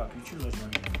you wake up, you choose what you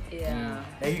want to do. Yeah.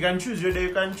 Like you can choose your day,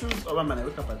 you can choose, oh man, I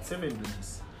wake up at 7 do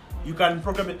this. You can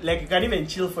program it, like you can even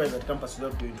chill for us at campus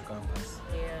without going to campus.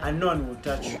 Yeah. And no one will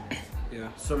touch you. Yeah.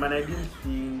 So man, I didn't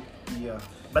think, yeah.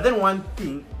 But then one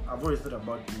thing I've always thought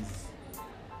about is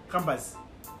campus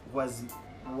was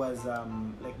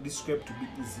like described to be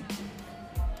easy.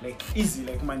 Like easy,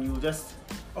 like man, you just,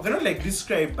 okay, not like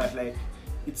described, but like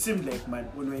it seemed like man,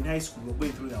 when we were in high school, we were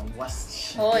going through the worst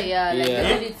shit. Oh yeah, like Yeah.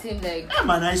 it made it seem like I'm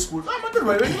in high school. I'm not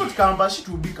when you go to campus, shit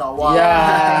will be kawaii.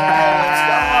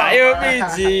 Yeah, you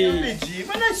It's BG. BG.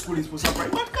 When high school is supposed to be,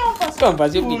 but campus,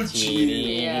 Campus, you cool, BG. chill.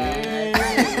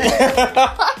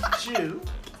 yeah. Chill.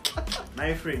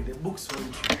 My friend, the books for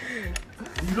you.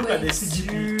 You look at the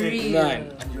CGPA Extreme.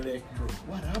 Man. and you're like, bro,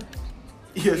 what happened?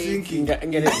 You're thinking.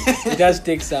 It does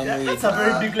take some Yeah, way. that's a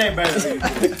very big lie, by the way.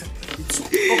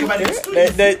 Okay, but it's too The-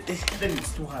 easy. the- Then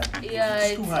it's too hard. Yeah,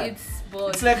 it's too hard. it's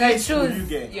both. It's like high school, choose you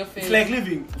get. your It's favorite. like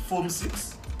living Form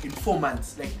 6 in 4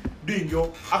 months. Like doing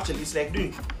your, actually, it's like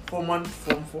doing Form 1,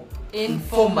 Form 4 in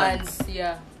 4 months.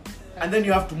 Yeah. And then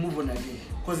you have to move on again.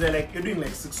 Because they're like, you're doing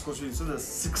like 6 courses, so there's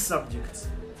 6 subjects.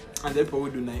 And then people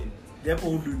will do 9. There are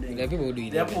people who do There are 9. people who do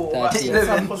There are 11, people over, 30. Yeah.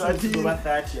 some courses do over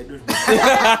 30, I don't know.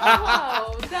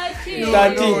 Wow, that's it. No,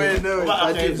 30. No way, no. But,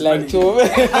 okay, it's Like two.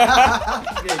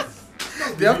 Yes. No,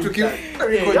 They have to keep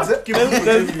records. keep records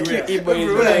everywhere. Ebo is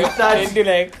Everywhere. like, and do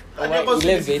like And what, because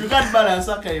if 11. you can't balance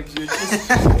archives, you're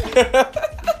just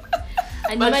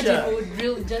And But imagine yeah. we would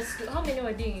drill just to, how many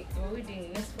were we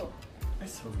doing next for?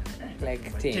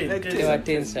 Like 10. Like There were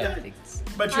 10 yeah. subjects.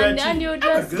 But And you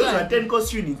just those are gone. 10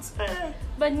 course units.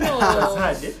 But no. That's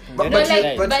hard, eh? But But like,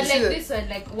 right. but you like see that- this one,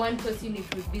 like one course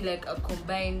unit would be like a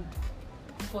combined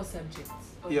 4 subjects.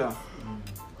 Yeah.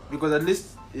 Because at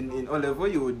least in O level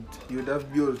you would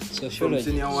have built from Sociology.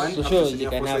 senior 1 up to Sociology senior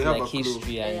can 4, so have you have like a clue.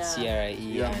 history and Yeah. CRE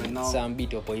Yeah, but and now- some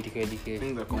bit of political education.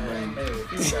 Things are combined.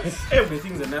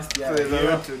 Everything's a nasty So there's a idea.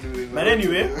 lot to do. But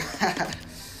anyway,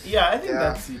 yeah, I think Yeah,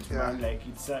 that's it, yeah. man. Like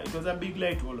it was a big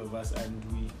lie to all of us, and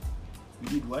we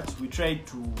did what? We tried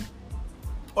to,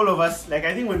 all of us. Like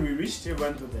I think when we reached,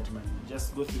 everyone thought that man,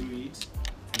 just go through it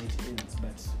and it ends.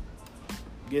 But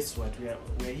guess what?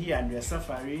 We're here and we're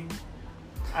suffering.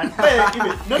 And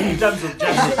even not in terms of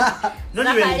just,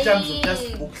 not even in terms of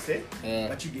just books, eh? Yeah.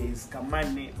 But you guys, come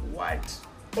on, eh, what?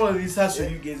 All this hustle,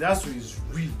 you guys, hustle is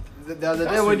real. The other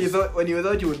That's time when what you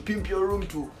thought you would pimp your room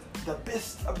to the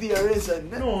best appearance and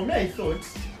No, me, I thought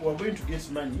we were going to get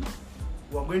money.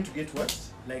 We were going to get what?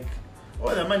 Like,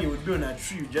 all the money would be on a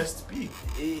tree, you just pick.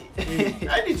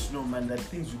 I didn't know, man, that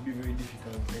things would be very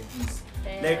difficult like this.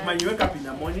 Like, man, you wake up in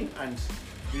the morning and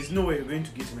there's no way you're going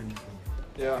to get money from.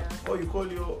 yeah. Or you call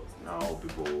your, now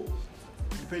people,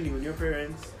 depending on your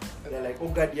parents, they're like, oh,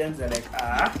 guardians, they're like,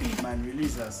 man,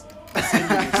 release us.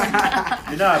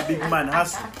 You know, a big man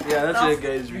hustle. Yeah, that's Now, why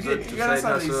guys you resort get- to you gotta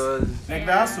side start hustles. Like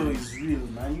the hustle is real,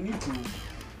 man. You need to.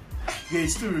 Yeah,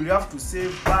 it's true. You have to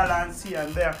save balance here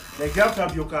and there. Like you have to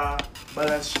have your car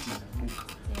balance sheet in the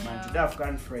book. Man, today I've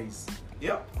canned fries.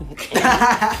 Yeah.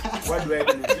 What do I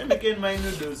do? Let me get my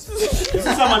noodles. You see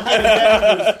someone getting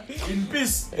noodles in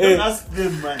peace. Don't ask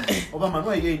them, man. Obama,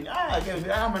 what are you eating?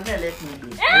 I'm a like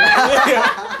noodles.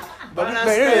 But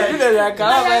But you know, like,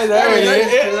 how am I now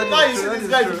you see That these is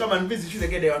guys true. who come and visit you, they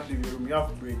get they want to leave your room. You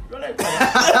have bread. You're like,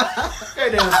 okay,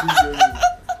 they want to leave your room.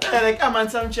 They're like, come on,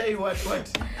 some chai, what? But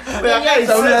the guy is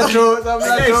Some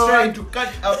lato. trying to cut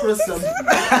across something.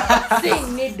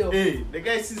 Saying needle. Hey, the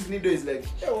guy sees needle is like,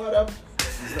 hey, what up?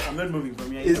 He's like, I'm not moving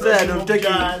from here. He's tired of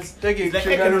taking He's like,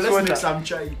 hey, sugar let's water. make some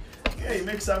chai. Yeah, he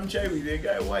makes some chai with the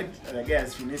guy. What? And the guy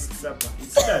has finished supper.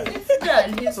 It's done.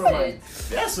 Done, he So man,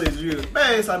 said. yeah, so it's real.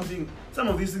 But something, some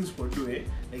of these things people do, eh?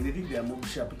 Like they think they are more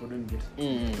sharp, people don't get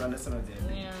to understand what they're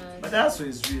doing. Yeah. But that also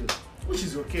is real, which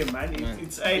is okay, man.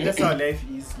 That's how life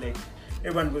is. Like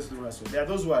everyone goes through hustle. There are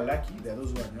those who are lucky, there are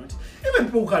those who are not. Even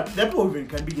people there are people who even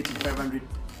can be getting 500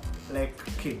 like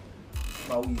K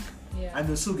per week, Yeah. and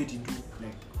they'll still get into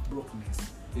like brokenness.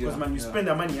 Because Yeah, man, you yeah. spend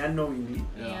the money unknowingly.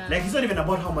 Yeah. Like it's not even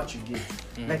about how much you get.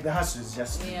 Like the hustle is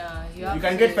just Yeah, you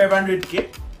can get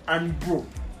 500K and broke.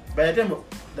 By the time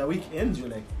the week ends, you're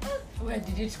like, Where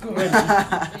did it go? where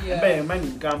did you Yeah. buy money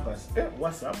in campus?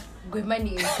 What's up? Good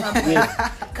money in campus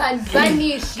can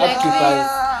vanish like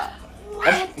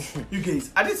Up to this. You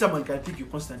guys, I think someone can think you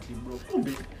constantly broke. Oh,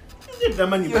 babe, you get the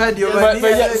money. You had your But, money.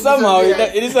 but yeah, somehow it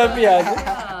disappears.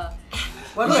 Yeah.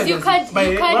 What Because does you it- can't- but you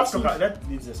we can't- have to talk- that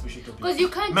needs a special topic. 'Cause you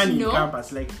can't money know. in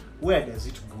campus, like where does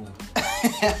it go?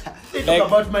 They Like- talk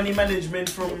about money management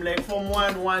from like Form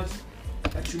 1,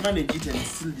 but you manage it and it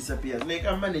still disappears. Like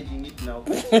I'm managing it now.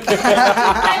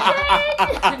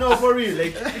 No, for real,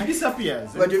 like it disappears.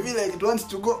 But you feel like it wants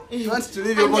to go. It wants to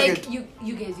leave your And pocket. like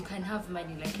you guys, you can have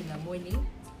money like in the morning.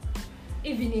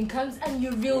 Evening comes and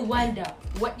you real wonder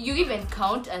what you even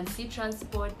count and see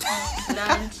transport,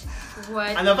 lunch, what.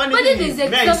 And the funny But then thing there's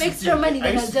is, like I some used to extra think- money I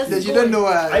that used has to just That you don't know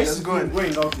where I it's used to going. think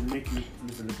going out will make you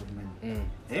lose a lot of money.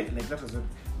 Like that was what.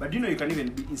 But you know you can even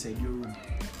be inside your room.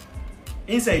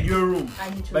 Inside your room,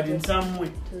 And it will but in just- some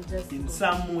way, it'll just in go.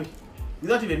 some way,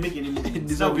 without even making any money.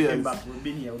 It Now we came disappears. back. We've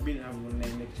been here. We've been having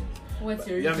online lectures. What's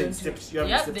your You haven't reason? stepped. You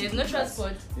haven't Yeah, stepped there's into no class.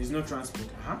 transport. There's no transport.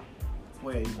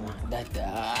 Where are you going?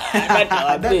 Data.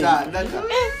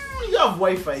 You have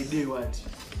Wi-Fi. Day what?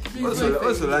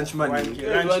 Also lunch money. 1K,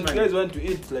 Guys lunch money. guys want to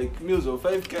eat like meals of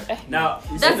 5K. Now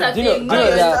That's the Do you know- thing. do you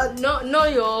know that- No,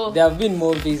 your. There have been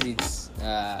more visits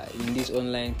in this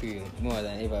online period more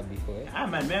than ever before.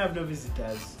 man, may I have no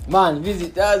visitors. Man,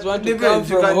 visitors want to Depends,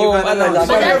 come you from can- you home. can Others announce. are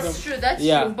But coming that's from- true. That's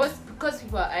Yeah. true. But because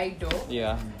people are idle,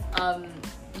 Yeah.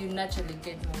 you naturally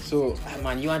get more. So,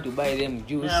 man, you want to buy them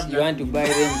juice. Yeah, You want to buy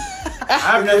them. I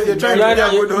have nothing. You're trying You to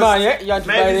want, be a good host. man, yeah, you want to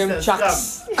My buy them visitors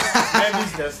chucks. My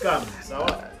visitors come. So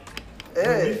what?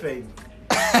 Hey. You'll be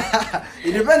fine.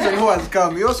 It depends on who has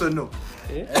come. You also know.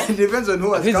 Yeah. It depends on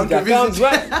who has come to Visitor comes,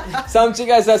 visit. what? Some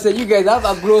chicas are saying, you guys have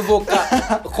a Glovo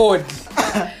code.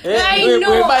 I we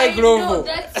know. buy I know. Glovo.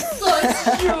 That's so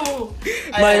true.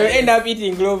 Man, you end up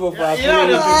eating Glovo for a You know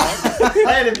what food. I'm saying?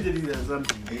 I let me tell you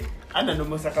something. Under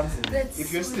normal circumstances,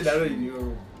 if you're still alone in your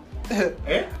room,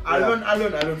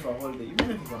 alone for a whole day, you may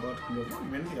not think about clothes, you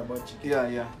may not think about chicken.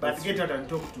 Yeah. But get out and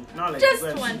talk to. Now, like, Just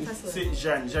when one she- person. Say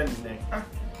Jean is like, I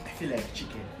feel like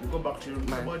chicken. You go back to your room,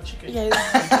 think about chicken. Eat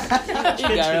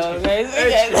around, guys.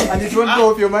 And it won't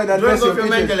go off your mind and Don't mess go your off your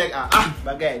mind, vision. you're like,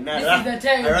 but guy, nah, This is the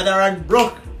time. I rather run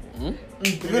broke.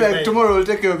 You feel like tomorrow will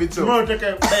take care of itself. Tomorrow take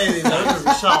a baby, I don't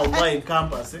know, inshallah in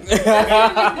campus.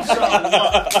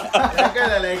 Inshallah.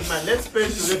 Kind of like, man, let's pray to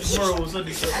the tomorrow so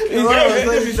the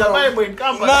if it's a Bible in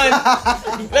campus. Man,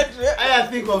 I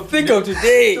think of think of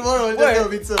today. Tomorrow will take care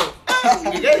of itself.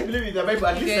 You guys believe in the Bible,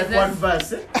 at least Okay, like one verse.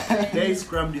 There is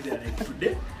crammed in there. Like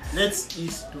today, let's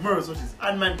eat. Tomorrow, so it's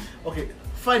and man. Okay,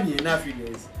 funny enough, you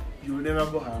guys, you will never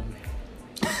go hungry.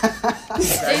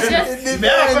 It just It May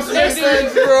I have a personal depends,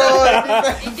 experience?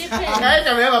 bro. it depends. Guys,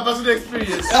 I may have a personal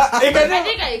experience. I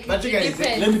think But you it guys,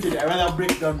 depends. let me tell you, I rather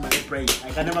break down my pride.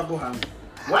 I can never go hungry.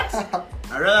 What?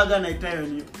 I rather go night time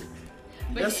on you.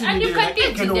 But- Just see and me you there, can like, do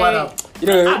okay, it no, what today. up? You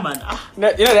know,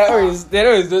 Man, there are always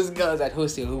those girls at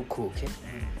hostel who cook. Eh?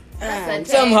 That's And a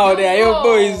somehow time. they are your No.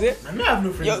 boys. Eh? I may have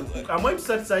no friends. Yo. who cook. I'm going to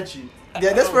start searching.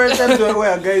 There are desperate times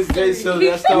where guys sell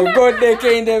their stuff. You got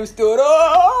the in them store.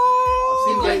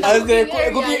 Oh, seen as the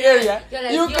cooking area. You're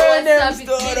like, You yo, can them what's up?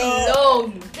 It's store. really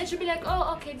long. They should be like,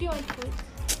 oh, okay, do you want food?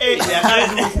 Hey, there are guys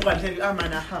who cook and tell you,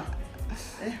 man,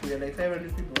 we are like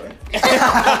 500 people, eh?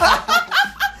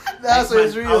 That's what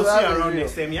it's Man, real. I'll see That's you what's around real.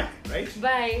 next time, yeah? Right?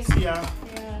 Bye. See ya.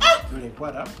 Yeah. You're like,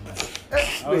 what up?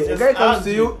 Wait, a guy comes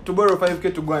to you to borrow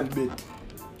 5k to go and bait.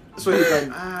 So you can.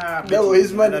 That was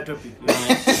his money. Topic.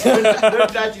 Don't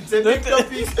touch it. It's a big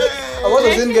topic. I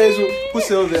was seeing guys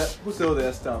who sell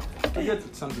their stuff. I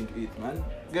get something to eat, man.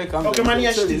 Guy comes Okay, man,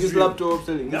 yeah, selling shit is his real. laptop,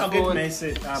 selling his Now get phone. my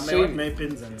set. So- My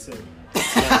pens and set.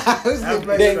 Who's the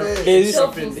price Then of it? there's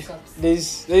Sell this, food stuff.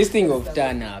 there's this thing of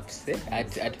turn ups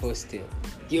at hostel.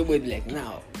 You would like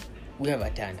now we have a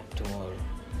turn up tomorrow.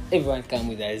 Everyone come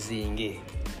with a zinge.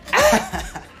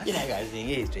 You like a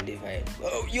zinge is 25.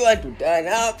 Oh, you want to turn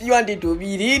up? You want it to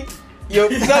be it?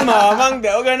 You're somehow among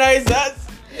the organizers.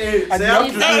 Hey, And so you have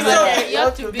to You be have there. you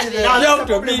have to be there. Now, You that's have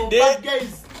the to be problem of there. bad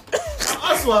guys.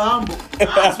 Us were humble.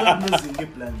 Us were no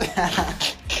zinge plan.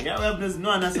 Yeah, we have no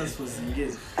one asks us for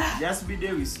zinge. Just be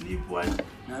there, we sleep one.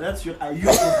 Now that's your are you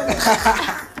problem.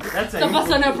 That's It's a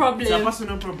personal problem. It's a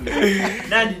personal problem.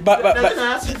 Nanny, But- doesn't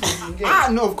ask you for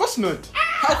zinge. No, of course not.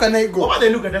 How can I go? What they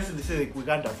look at us and they say like, we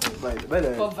can't afford. By the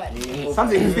way, Poverty.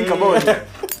 something to think about.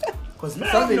 Because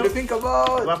Something to think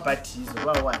about. What parties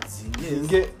or what zinge?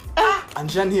 Zinge. And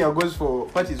Jan here goes for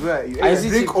parties where you I either see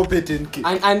drink it. or pay 10k.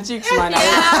 And chicks man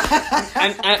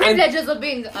and Privileges of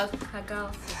being a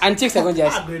girl. and chicks are going to Ah,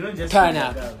 just they don't just turn be a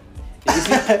up. girl. You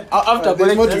see, after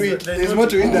There's more to collecting- it. There's more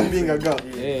to it than being a girl.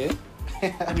 Yeah.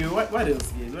 I mean, what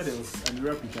else, guys? What else? And we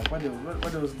wrap it up.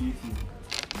 What else do you think?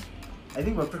 I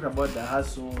think we've talked about the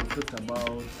hustle. We talked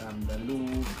about the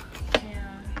look. Yeah.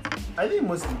 I think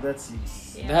mostly that's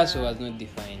it. The hustle was not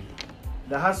defined.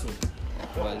 The hustle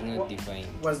Was not defined.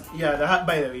 was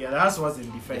by the way, the hustle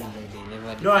wasn't defined. They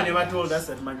never No one defined ever the told hustle. us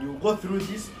that, man, you go through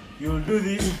this, you'll do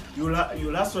this, you'll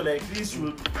hustle like this,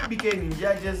 you'll become in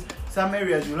judges. Some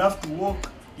areas you'll have to walk.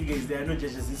 You guys, there are no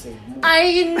judges inside. Move.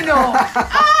 I know.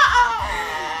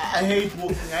 I hate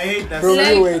walking. I hate that. Bro,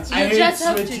 Like, you wait. you I hate just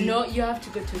have to sweating. know you have to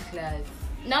go to class.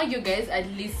 Now you guys, at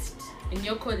least in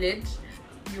your college,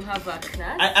 you have a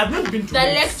class. I've not been to The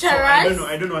Move, so lecturers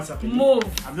I don't know what's happening. move.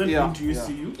 I've not Yeah, been to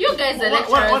UCU. You guys, the lecturers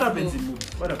What happens move. in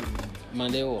Move? What happens in Move?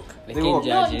 Man, they walk. They They can't walk.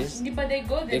 judges. No, but they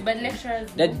go there, but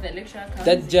lecturers that- move, the lecturer comes.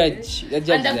 That judge And the is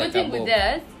good like thing above. with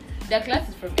theirs, the class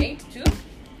is from 8 to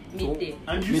midday.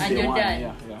 And you And see, you're one, done.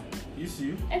 yeah.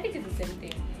 UCU, I think it's the same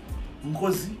thing.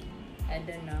 Mkozi, I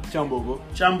don't know. Chambogo.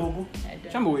 Chambogo. I don't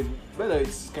know. Chambogo is better.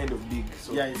 It's kind of big.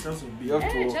 So Yeah, it's also big. you have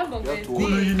to. Eh, walk. Chambogo You have is to big. walk.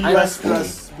 Kulu Plus, University.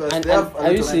 plus, And they have a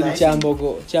have you lot of seen nice-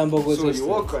 Chambogo's So you hostel?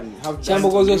 walk and have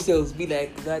Chambogo's hostels be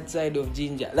like that side of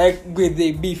Ginger, like with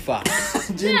the beefer.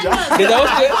 ginger. There's a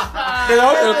hostel, there's a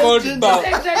hostel called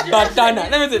Exaggeration.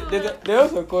 Batana. Let me say, they're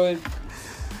also called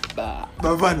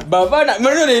Bavana. Bavana.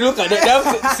 Man, they look at it. They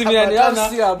have similar. They have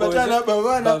Batana, about Batana,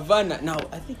 Bavana. Bavana. Now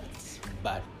I think it's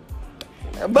bad.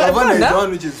 Bavana is the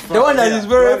one which is far. The one that Yeah, is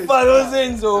very one far. far. Those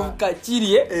sense of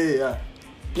Kachiri. Eh? Hey, yeah.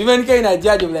 Even kind of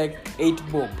judge of like 8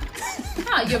 bob.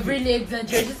 Ah, you're really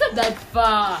exaggerating. It's not that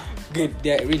far. Good,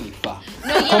 they're really far.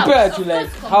 No, yeah, Compared of to course, like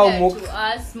how compared Mook to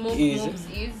us, Mook is. moves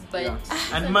is, but Yeah.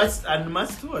 And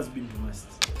Must too has been to Must.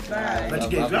 Right. But you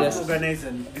I've guys, you have just- to organize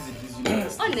and visit this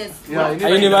university. honestly, Yeah, a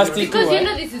university because too. you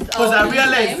know this is Because our I only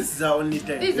realize time. this is our only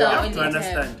time. This is You our have only to time.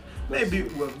 understand. Maybe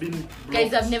we've been Guys,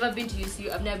 blocked. I've never been to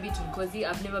UCU. I've never been to Ngozi.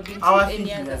 I've never been to Our any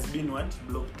thinking other. has been what?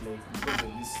 Blocked, like, because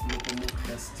of this local milk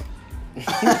dust.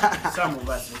 Some of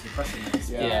us, like, personally.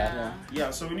 Yeah. Yeah,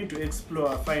 so we need to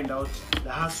explore, find out the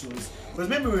hustles. Because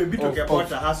maybe we'll be talking Of about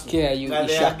the hustle. KIU That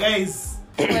there are Ishaka. guys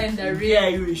When the in real.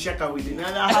 KIU Ishaka with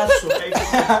another hustle. Like,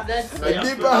 That's so you have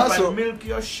deeper to up hustle. and milk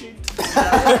your shit.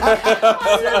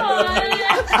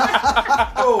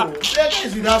 yeah. Oh, there are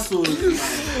guys with hustles.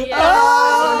 Man.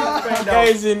 Yeah. Find out.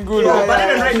 Guys in good. Yeah, But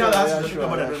even yeah, right now, yeah, that's yeah, the sure,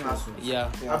 about yeah, the sure. hustle.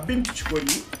 Yeah. Yeah. I've been to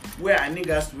Chikoni where a nigga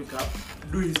has to wake up,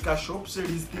 do his cash shop, sell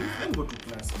his things, then go to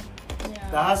class.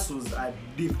 The hustles are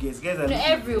deep, guys. Guys are No, looking-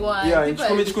 everyone. Yeah, in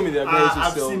People- Chikumi there are guys who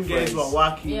I've sell seen guys who are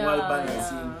fries. working Yeah, while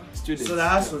balancing. Students. So the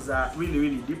hustles are really,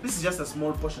 really deep. This is just a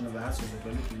small portion of the hustles that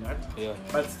we're looking at. Yeah.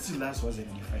 But still, the hustle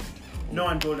wasn't defined. No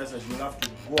one told us that you'll have to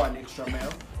go an extra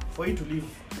mile for you to live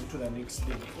into the next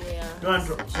day. Yeah. No one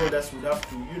told us we'd have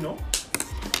to,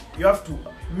 you have to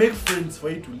make friends for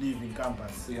you to live in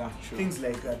campus. Yeah, sure. Things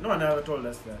like that. No one ever told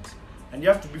us that. And you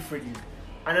have to be friendly.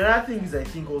 And another thing is, I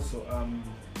think also,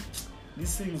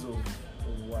 these things of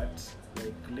what,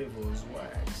 like levels,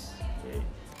 what, okay.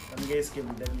 Some guys came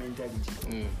with that mentality.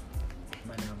 Mm.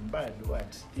 Man, I'm bad,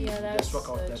 what? Things Yeah, will that's just work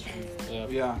out so that true. way. Yeah.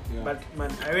 Yeah, yeah. But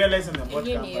man, I realize something about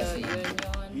You campus. need man.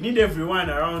 your You need everyone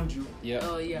around you. Yeah.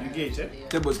 Oh yeah. You get it? Yeah.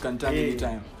 Tables can turn Yeah.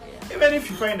 anytime. Yeah. Even if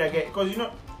you find a guy, because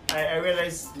I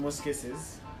realize most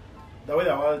cases, the way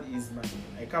the world is, man.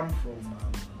 I come from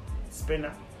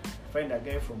Spena, find a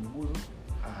guy from Gulu.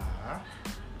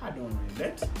 I don't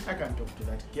relate. I can't talk to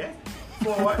that guy.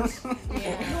 For what?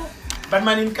 Yeah. But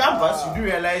man, in campus, you do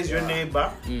realize your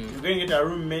neighbor. Mm. You're going to get a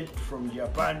roommate from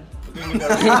Japan. You're going to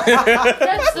get a roommate.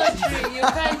 That's so true. You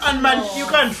can't. And man, know. you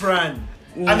can't run.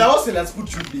 And the hostel has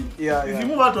put you deep. Yeah, If yeah. you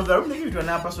move out of the room, they give it to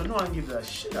another person. No one gives a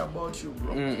shit about you,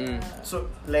 bro. Mm-mm. So,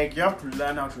 like, you have to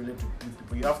learn how to relate to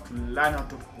people. You have to learn how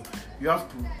to talk to people. You have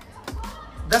to.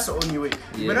 That's the only way.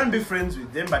 You may Yeah. not be friends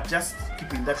with them, but just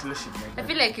keep in that relationship. Like I that.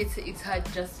 feel like it's hard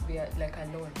just to be like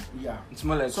alone. Yeah. It's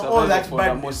more like So survival all that for the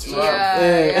badness, most yeah.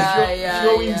 part. Yeah.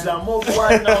 Your wings are more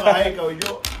one now, like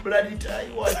your bloody tie.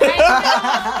 What?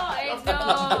 I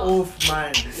know. Off,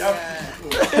 man. You have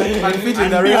to- And fit in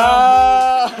And the we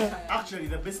race. Actually,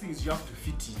 the best thing is you have to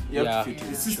fit in. You have Yeah. to fit The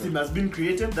in. system has been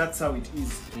created. That's how it is.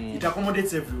 Mm. It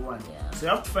accommodates everyone. Yeah. So you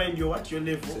have to find your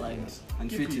level And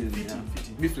keep fit it, in. fit Yeah. in, fit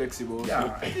in. Be flexible.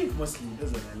 Yeah, I think mostly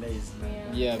those analyze,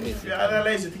 man. Yeah, If basically. you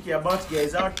analyze, you're thinking about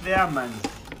guys out there, man.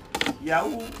 Yeah,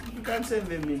 you can send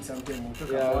them in sometime. We'll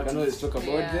talk Yeah, we about can it. always talk about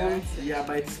Yeah. them. Yeah,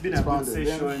 but it's been a Expound good on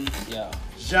them. session. Yeah.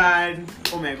 Jean,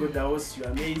 oh my god, that was you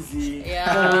amazing.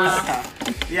 Yeah.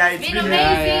 Yeah, it's Been been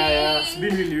amazing. It's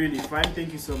been really, really fun.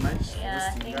 Thank you so much for Yeah.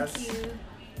 hosting us. Thank you.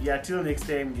 Yeah, till next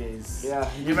time, guys. Yeah,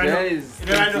 You you never know- guys, you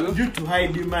never thank know, you. due to high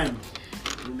demand,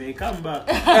 you may come back.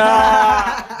 Due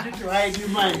to high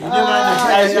demand, you never know.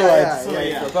 yeah, So, yeah, yeah.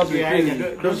 yeah. Probably really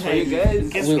don't close for hide you it. guys. In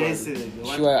case We- guys say that they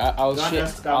want Sure, I'll don't share.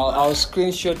 just come I'll back.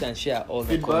 screenshot and share all the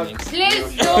Feedback. comments.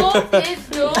 Please do. Please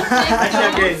do.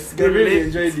 Actually, Please guys, They really been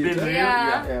enjoyed it's it, been huh? real.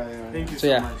 Yeah. Yeah, yeah. Thank you So so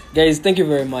yeah, much. guys, thank you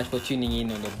very much for tuning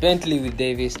in on the Bentley with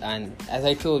Davis. And as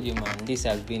I told you, man, this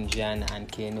has been Jan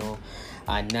and Keno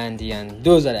and Nandi, and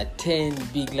those are the 10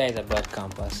 big lies about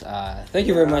campus. Thank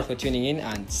you very much for tuning in,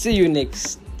 and see you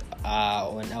next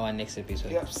on our next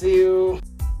episode. Yep, see you.